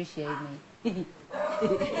you appreciate me.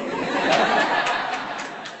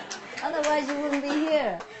 Otherwise you wouldn't be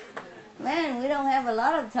here. Man, we don't have a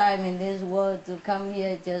lot of time in this world to come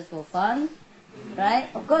here just for fun. Right?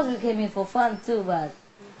 Of course we came here for fun too, but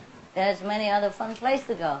there's many other fun places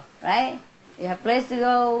to go. Right? You have place to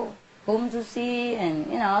go, home to see, and,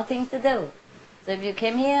 things to do. So if you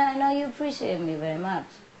came here, I know you appreciate me very much.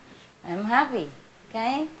 I'm happy.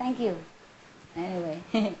 Okay? Thank you. Anyway.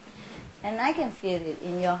 And I can feel it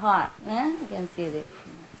in your heart. I can feel it.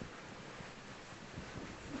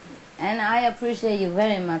 And I appreciate you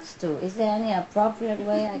very much too. Is there any appropriate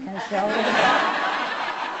way I can show you?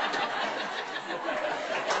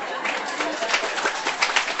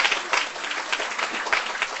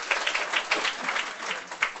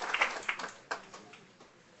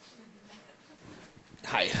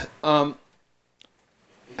 Hi.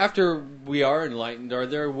 After we are enlightened, are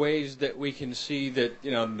there ways that we can see that,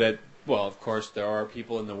 well, of course, there are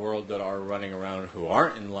people in the world that are running around who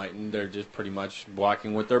aren't enlightened. They're just pretty much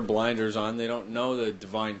walking with their blinders on. They don't know the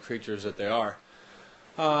divine creatures that they are.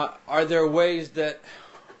 Are there ways that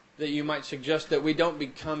you might suggest that we don't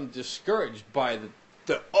become discouraged by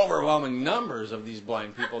the overwhelming numbers of these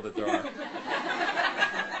blind people that there are?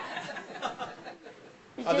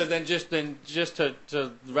 Other than just to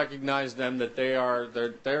recognize them that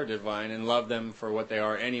they're divine and love them for what they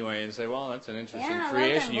are anyway, and say, well, that's an interesting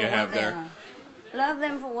creation you have there. Love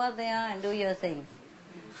them for what they are and do your thing.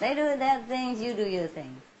 They do their things, you do your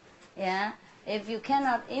thing. Yeah. If you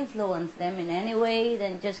cannot influence them in any way,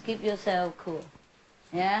 then just keep yourself cool.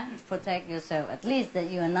 Yeah. Protect yourself. At least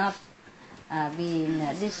that you are not being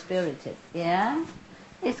dispirited. Yeah.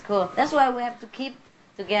 It's cool. That's why we have to keep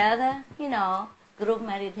together. You know. Group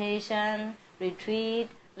meditation, retreat,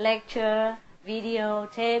 lecture, video,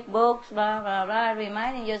 tape, books, blah, blah, blah,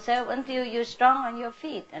 reminding yourself until you're strong on your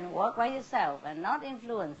feet and walk by yourself and not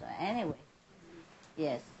influenced anyway.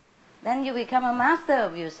 Yes. Then you become a master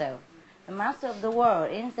of yourself, a master of the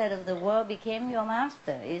world. Instead of the world became your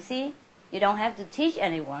master. You see? You don't have to teach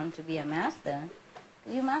anyone to be a master.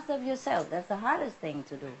 You're master of yourself. That's the hardest thing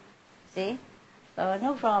to do. See? So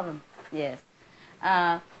no problem. Yes.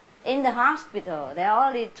 In the hospital, there are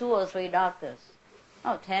only 2 or 3 doctors.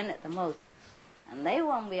 10 at the most. And they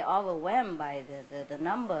won't be overwhelmed by the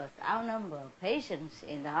numbers, our number of patients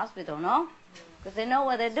in the hospital, no? Because they know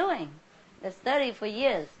what they're doing. They study for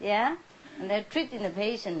years, yeah? And they're treating the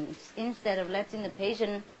patients instead of letting the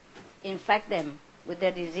patient infect them with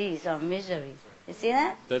their disease or misery. You see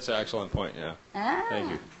that? That's an excellent point, yeah.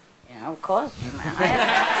 Thank you. Yeah, of course.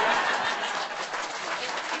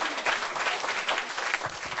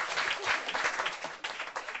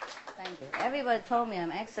 Everybody told me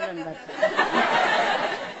I'm excellent, but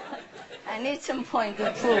I need some point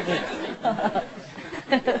to prove it.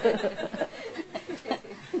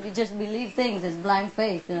 You just believe things, it's blind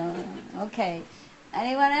faith, you know. Okay.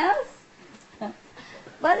 Anyone else?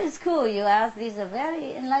 But it's cool, you ask these a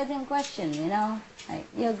very enlightening question, you know. Like,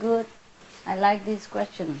 you're good. I like these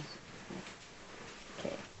questions.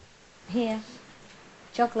 Okay. Here.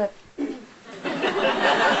 Chocolate.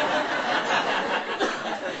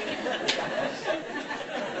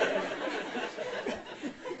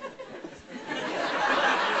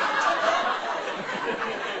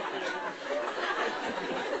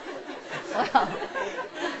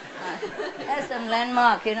 That's some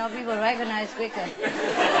landmark, you know, people recognize quicker.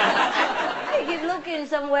 They keep looking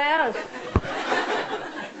somewhere else.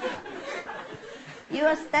 You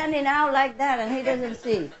are standing out like that and he doesn't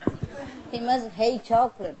see. He must hate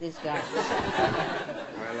chocolate, this guy.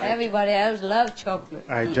 Everybody else loves chocolate.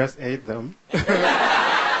 I just ate them.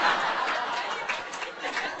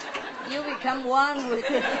 You become one with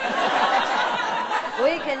it.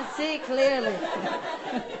 We can see clearly.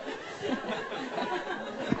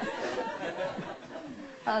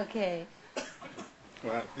 Okay.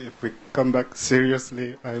 Well, if we come back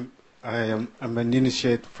seriously, I'm an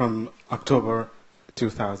initiate from October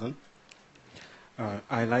 2000.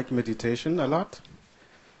 I like meditation a lot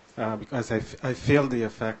because I feel the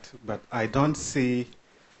effect, but I don't see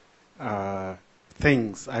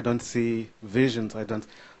things. I don't see visions. I don't.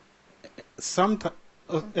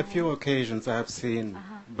 A few occasions I have seen,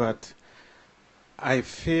 but I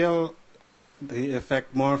feel the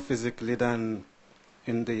effect more physically than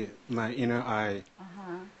in my inner eye.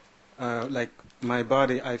 Like my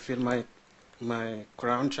body, I feel my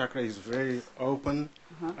crown chakra is very open.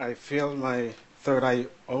 I feel my third eye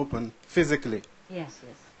open physically. Yes,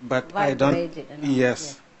 yes. But I don't.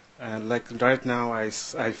 Yes. And like right now, I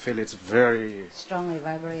feel it's very strongly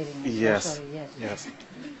vibrating. Yes. Yes. Yes.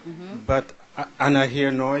 But and I hear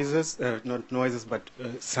noises, not noises, but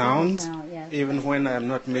sounds, yes. Even when I'm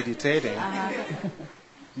not meditating.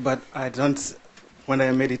 But I don't. When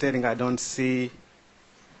I'm meditating, I don't see.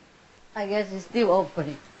 I guess it's still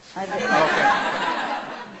opening. I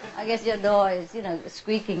guess your door is,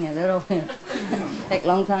 squeaking a little. Take a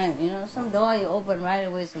long time, Some door you open right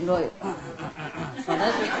away, some door you... So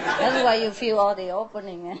that's why you feel all the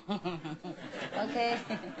opening. Okay?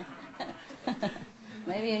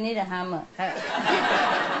 Maybe you need a hammer.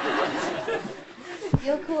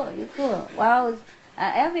 You're cool. Wow.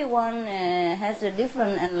 Everyone has a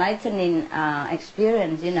different enlightening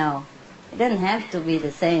experience, It doesn't have to be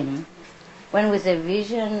the same. When we say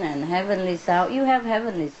vision and heavenly sound, you have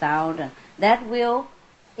heavenly sound, and that will,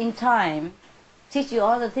 in time, teach you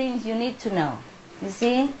all the things you need to know. You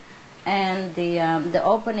see? And the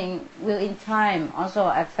opening will, in time, also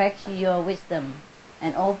affect your wisdom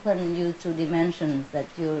and open you to dimensions that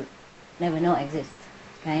you never know exist.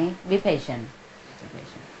 Okay? Be patient.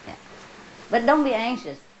 Yeah. But don't be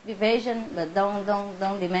anxious. Be patient, but don't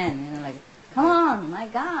demand. Come on, my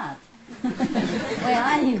God. Where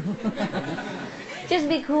are you? Just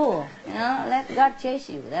be cool, you know. Let God chase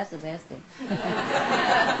you. That's the best thing.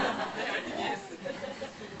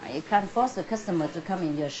 You can't force the customer to come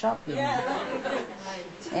in your shop, you know.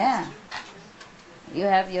 Yeah.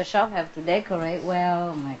 Your shop have to decorate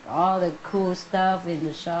well, make all the cool stuff in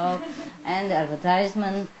the shop and the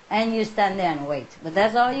advertisement, and you stand there and wait. But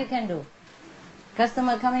that's all you can do.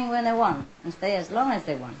 Customer coming when they want and stay as long as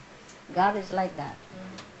they want. God is like that.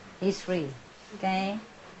 He's free. Okay?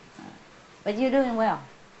 But you're doing well.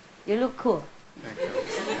 You look cool. Thank you.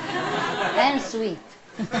 And sweet.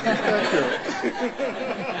 Thank you.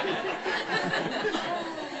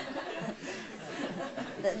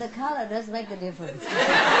 The color does make a difference.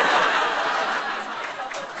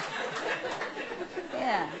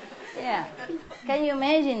 Yeah. Can you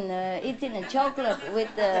imagine eating a chocolate with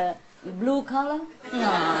the blue color? No.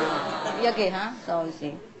 Yucky, huh? So you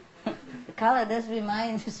see. The color does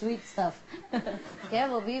remind you sweet stuff.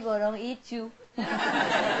 Careful, people, don't eat you.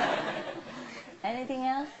 Anything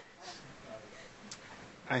else?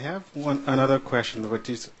 I have another question, which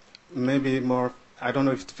is maybe more, I don't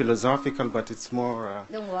know if it's philosophical, but it's more...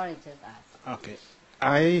 Don't worry, just ask. Okay.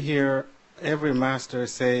 I hear every master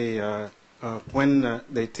say when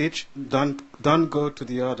they teach, don't go to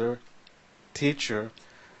the other teacher.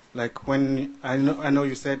 Like when, I know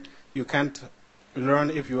you said you can't learn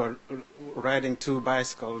if you are riding 2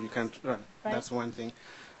 bicycles, you can't run. Right. That's one thing.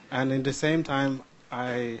 And in the same time,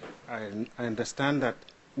 I understand that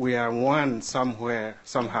we are one somewhere,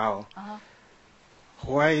 somehow. Uh-huh.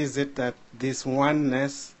 Why is it that this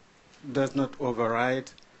oneness does not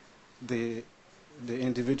override the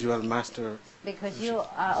individual master? Because you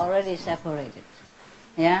are already separated.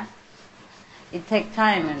 Yeah? It takes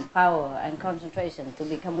time and power and concentration to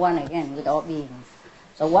become one again with all beings.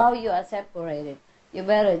 So while you are separated, you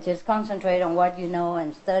better just concentrate on what you know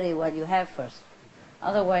and study what you have first.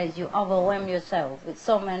 Otherwise, you overwhelm yourself with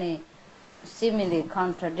so many seemingly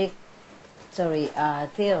contradictory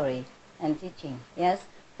theory and teaching. Yes?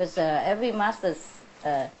 Because every master,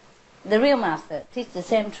 the real master, teaches the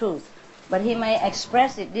same truth, but he may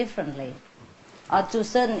express it differently or to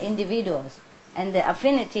certain individuals. And the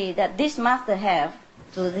affinity that this master have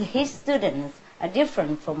to his students are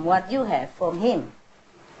different from what you have from him.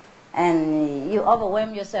 And you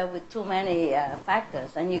overwhelm yourself with too many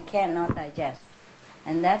factors, and you cannot digest.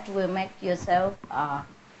 And that will make yourself,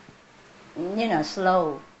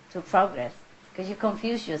 slow to progress, because you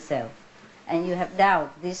confuse yourself, and you have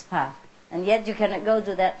doubt this path. And yet you cannot go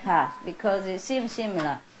to that path, because it seems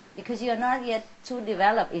similar, because you are not yet too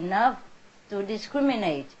developed enough to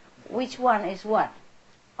discriminate which one is what.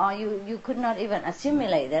 Or you could not even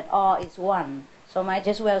assimilate that all is one. So might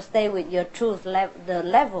as well stay with your truth, the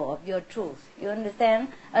level of your truth. You understand?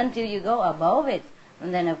 Until you go above it.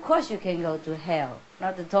 And then of course you can go to hell.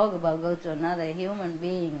 Not to talk about go to another human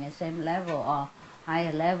being, the same level or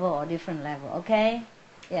higher level or different level. Okay?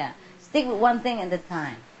 Yeah. Stick with one thing at a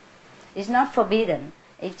time. It's not forbidden.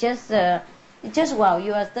 It's just while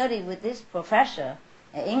you are studying with this professor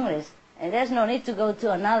English, and there's no need to go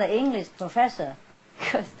to another English professor,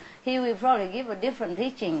 because he will probably give a different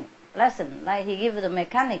teaching lesson, like he gives the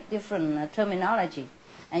mechanic different terminology,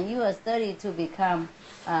 and you are studying to become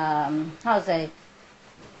a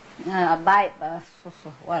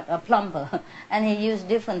plumber, and he used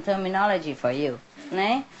different terminology for you.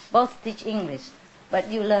 Né? Both teach English, but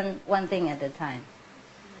you learn one thing at a time.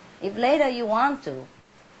 If later you want to,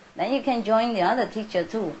 then you can join the other teacher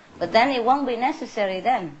too, but then it won't be necessary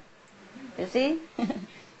then. You see?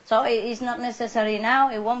 So it is not necessary now,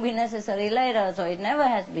 it won't be necessary later, so it never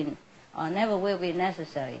has been or never will be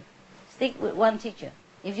necessary. Stick with one teacher.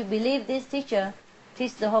 If you believe this teacher,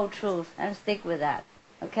 teach the whole truth and stick with that.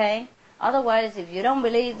 Okay? Otherwise, if you don't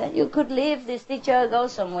believe, then you could leave this teacher, go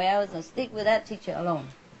somewhere else and stick with that teacher alone.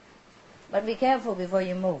 But be careful before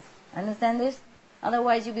you move. Understand this?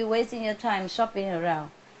 Otherwise, you'll be wasting your time shopping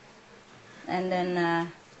around. And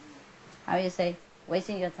then,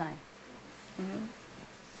 wasting your time. Mm-hmm.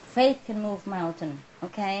 Faith can move mountain,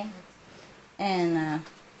 okay? And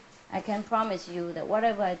I can promise you that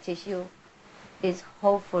whatever I teach you is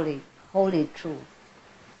hopefully wholly true.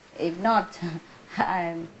 If not,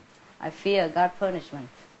 I fear God's punishment,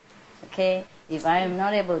 okay? If I am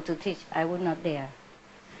not able to teach, I would not dare.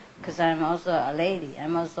 Because I'm also a lady,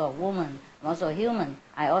 I'm also a woman, I'm also a human.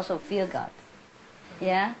 I also fear God,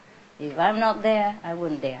 yeah? If I'm not there, I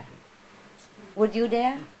wouldn't dare. Would you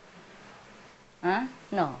dare? Huh?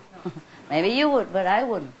 No. Maybe you would, but I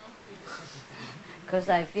wouldn't. Because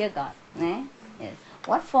I fear God. Eh? Yes.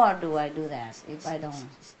 What for do I do that if I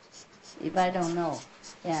don't know?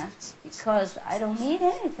 Yeah? Because I don't need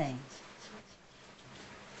anything.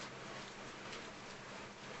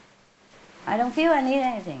 I don't feel I need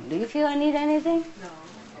anything. Do you feel I need anything?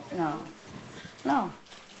 No. No.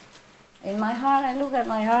 In my heart, I look at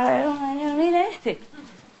my heart, I don't need anything.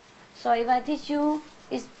 So if I teach you,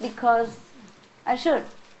 it's because I should.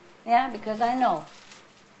 Yeah, because I know.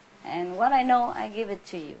 And what I know, I give it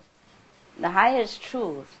to you. The highest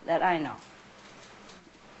truth that I know.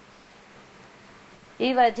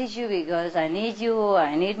 If I teach you because I need you,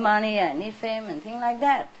 I need money, I need fame, and things like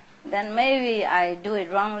that, then maybe I do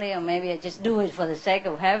it wrongly, or maybe I just do it for the sake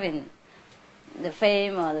of having the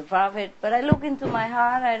fame or the profit. But I look into my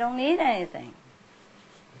heart, I don't need anything.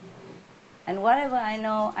 And whatever I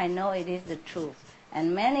know it is the truth.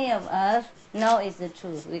 And many of us know it's the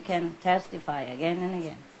truth. We can testify again and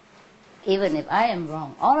again. Even if I am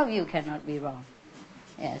wrong, all of you cannot be wrong.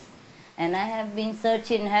 Yes. And I have been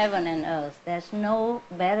searching heaven and earth. There's no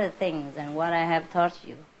better thing than what I have taught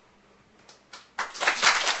you.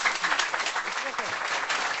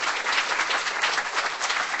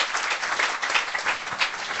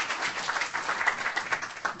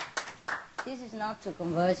 This is not to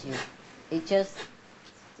convert you. It's just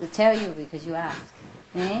to tell you because you ask.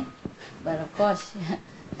 Eh? But of course,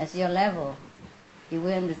 at your level, you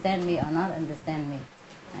will understand me or not understand me.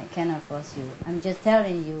 I cannot force you. I'm just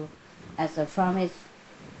telling you as a promise,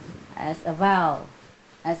 as a vow,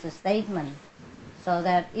 as a statement, so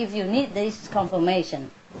that if you need this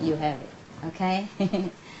confirmation, you have it. Okay?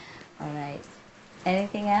 All right.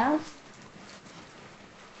 Anything else?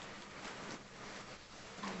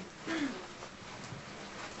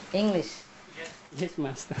 English. Yes,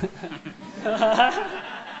 Master.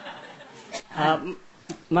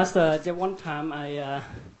 Master, just one time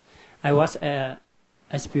I was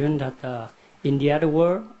experienced that in the other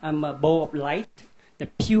world, I'm a ball of light, the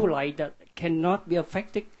pure light that cannot be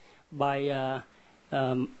affected by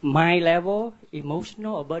mind level,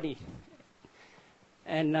 emotional, or body.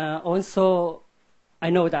 And also, I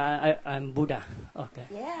know that I'm Buddha. Okay.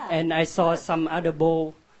 Yeah. And I saw some other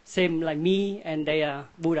ball same like me, and they are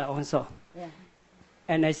Buddha also. Yeah.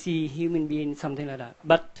 And I see human being, something like that.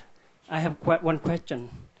 But I have one question.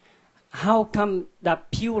 How come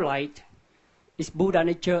that pure light is Buddha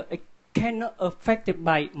nature? It cannot affected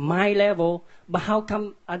by my level, but how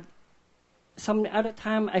come at some other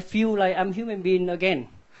time I feel like I'm human being again?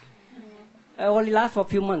 I only last for a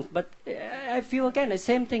few months, but I feel again the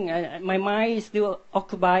same thing. My mind is still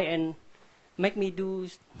occupied and make me do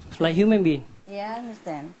like human being. Yeah, I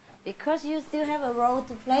understand. Because you still have a role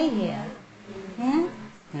to play here. Hmm?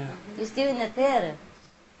 Yeah. You're still in the theater.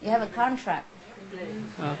 You have a contract.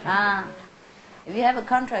 Okay. If you have a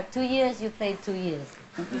contract 2 years, you play 2 years.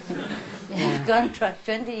 You have a contract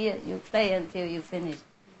 20 years, you play until you finish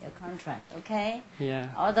your contract, okay? Yeah.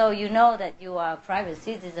 Although you know that you are a private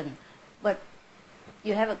citizen, but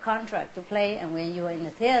you have a contract to play, and when you are in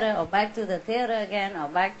the theater, or back to the theater again, or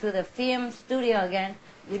back to the film studio again,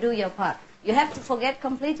 you do your part. You have to forget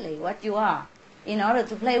completely what you are in order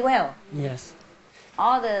to play well. Yes.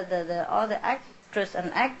 All the actors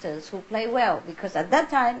and actors who play well, because at that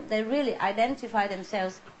time they really identify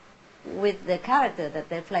themselves with the character that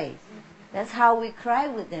they play. That's how we cry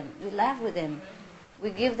with them, we laugh with them, we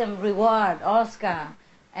give them reward, Oscar,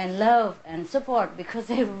 and love and support because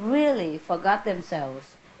they really forgot themselves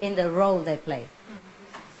in the role they play.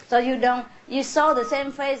 So you saw the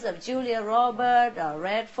same face of Julia Roberts or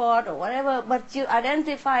Redford or whatever, but you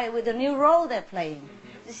identify with the new role they're playing.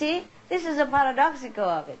 You see, this is a paradoxical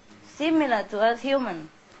of it, similar to us humans.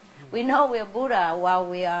 We know we're Buddha while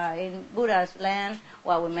we are in Buddha's land,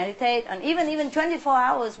 while we meditate, and even 24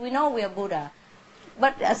 hours we know we're Buddha.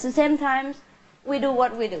 But at the same time, we do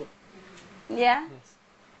what we do. Yeah? Yes.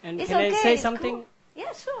 And it's can okay, I say it's something? Cool.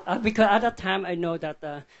 Yeah, sure. Because at that time I know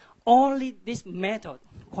that only this method,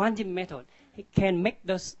 quantum method, it can make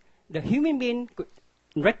the human being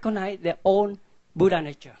recognize their own Buddha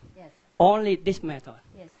nature. Yes. Only this method.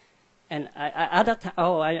 Yes. And at that time,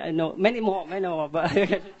 I know many more, but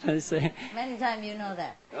many times you know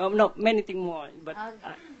that. No, many things more. But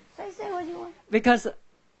say what you want. Because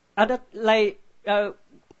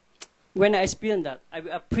when I experience that, I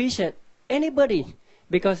appreciate anybody,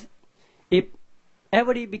 because if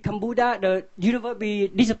everybody become Buddha, the universe will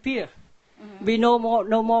disappear. Mm-hmm. Be no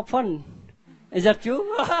more fun. Is that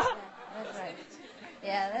true? Yeah, that's right.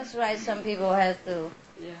 Yeah, that's right. Some people have to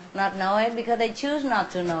not know it because they choose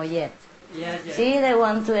not to know yet. Yeah. See, they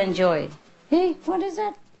want to enjoy. Hey, what is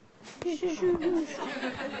that?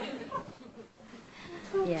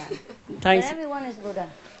 Yeah. Thanks. But everyone is Buddha.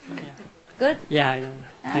 Yeah. Good? Yeah, I know.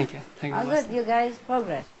 Huh? Thank you. Thank you. How good you guys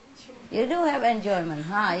progress. You do have enjoyment,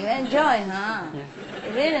 huh? You enjoy, huh? Yeah.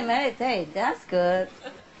 You really meditate. That's good.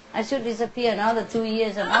 I should disappear another 2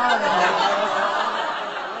 years and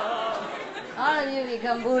all of you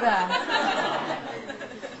become Buddha.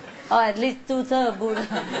 Or at least 2/3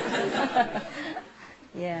 Buddha.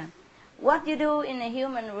 Yeah. What you do in the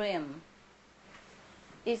human realm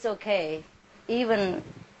is okay. Even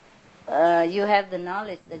you have the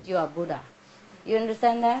knowledge that you are Buddha. You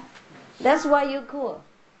understand that? That's why you're cool.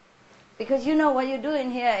 Because you know what you're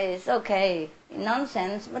doing here is okay,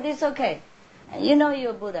 nonsense, but it's okay. And you know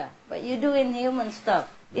you're Buddha, but you're doing human stuff.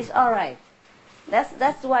 It's all right.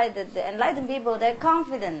 That's why the enlightened people, they're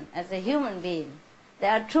confident as a human being. They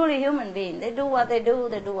are truly human beings. They do what they do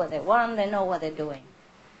what they want, they know what they're doing.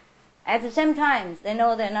 At the same time, they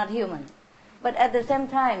know they're not human. But at the same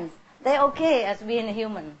time, they're okay as being a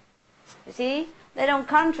human. You see? They don't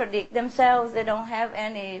contradict themselves. They don't have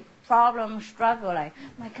any problem, struggle, like,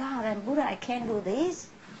 my God, I'm Buddha, I can't do this.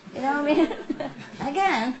 You know what I mean? I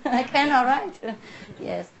can, all right.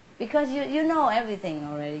 Yes, because you know everything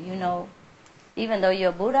already. You know, even though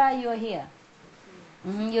you're Buddha, you're here.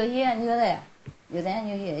 You're here and you're there. You're there and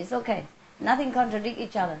you're here. It's okay. Nothing contradict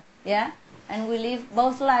each other. Yeah? And we live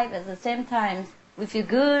both lives at the same time. We feel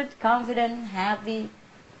good, confident, happy,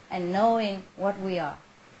 and knowing what we are.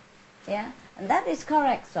 Yeah? And that is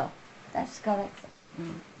correct, so. That's correct.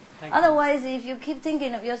 Otherwise, if you keep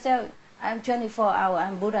thinking of yourself, I'm 24 hours,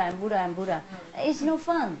 I'm Buddha, I'm Buddha, I'm Buddha, it's no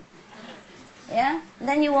fun. Yeah?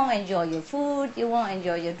 Then you won't enjoy your food, you won't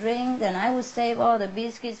enjoy your drink, then I will save all the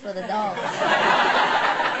biscuits for the dogs.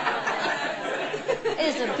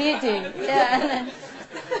 It's a pity. Yeah, and then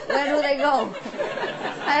where do they go?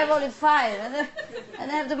 I have only 5,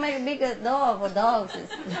 and I have to make a bigger door for dogs.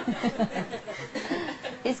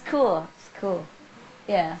 It's cool. It's cool.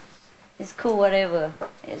 Yeah. It's cool, whatever.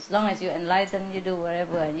 As long as you're enlightened, you do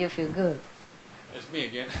whatever, and you feel good. It's me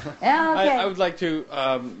again. Yeah, okay. I would like to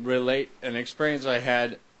relate an experience I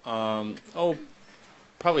had,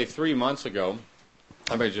 probably 3 months ago.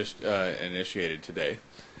 I just initiated today.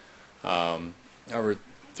 Over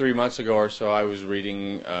 3 months ago or so, I was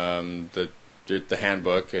reading the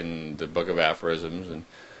handbook and the book of aphorisms,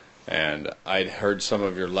 and I'd heard some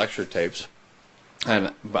of your lecture tapes,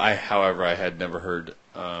 however, I had never heard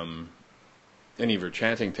any of your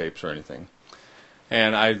chanting tapes or anything.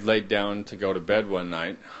 And I laid down to go to bed one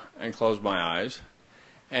night and closed my eyes,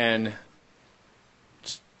 and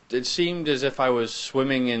it seemed as if I was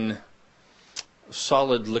swimming in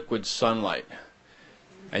solid liquid sunlight.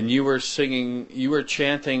 And you were singing, you were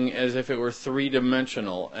chanting as if it were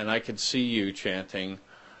 3-dimensional, and I could see you chanting,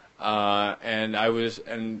 and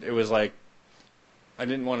it was like I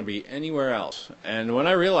didn't want to be anywhere else. And when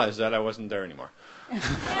I realized that, I wasn't there anymore.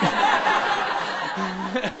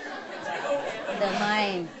 The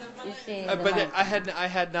mind, you see. But mind. I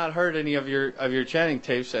had not heard any of your chanting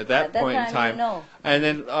tapes at that point in time. You know. And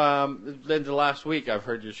then the last week I've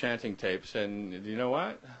heard your chanting tapes, and you know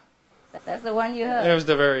what? That's the one you heard. It was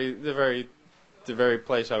the very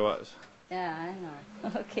place I was. Yeah, I know.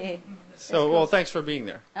 Okay. So, well, thanks for being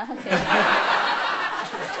there. Okay.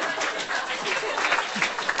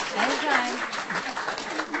 Anytime.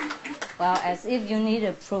 Well, as if you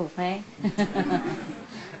needed proof, eh?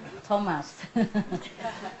 Thomas.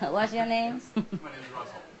 What's your name? My name is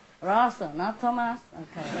Russell. Russell, not Thomas?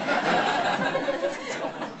 Okay.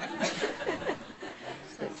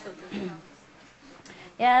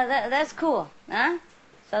 Yeah, that's cool, huh?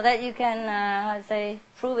 So that you can,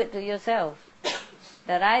 prove it to yourself.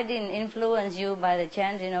 That I didn't influence you by the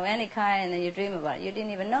chanting of any kind that you dream about. You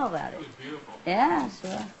didn't even know about it. It was beautiful. Yeah,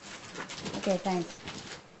 sure. Okay, thanks.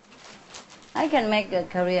 I can make a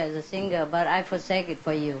career as a singer, but I forsake it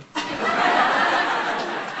for you. Thank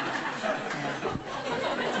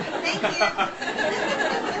you.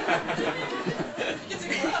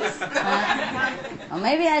 Or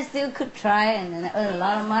maybe I still could try and earn a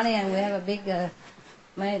lot of money, and we have a big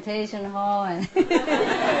meditation hall, and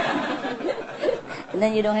and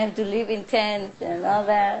then you don't have to live in tents and all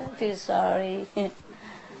that. Feel sorry,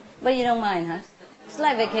 but you don't mind, huh? It's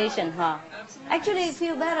like vacation, huh? Actually, it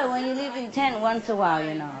feels better when you live in tent once in a while,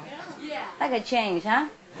 you know. Like a change, huh?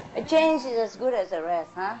 A change is as good as a rest,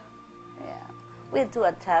 huh? Yeah. We're too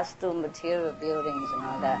attached to material buildings and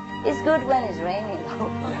all that. It's good when it's raining, though.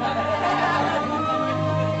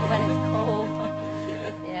 When it's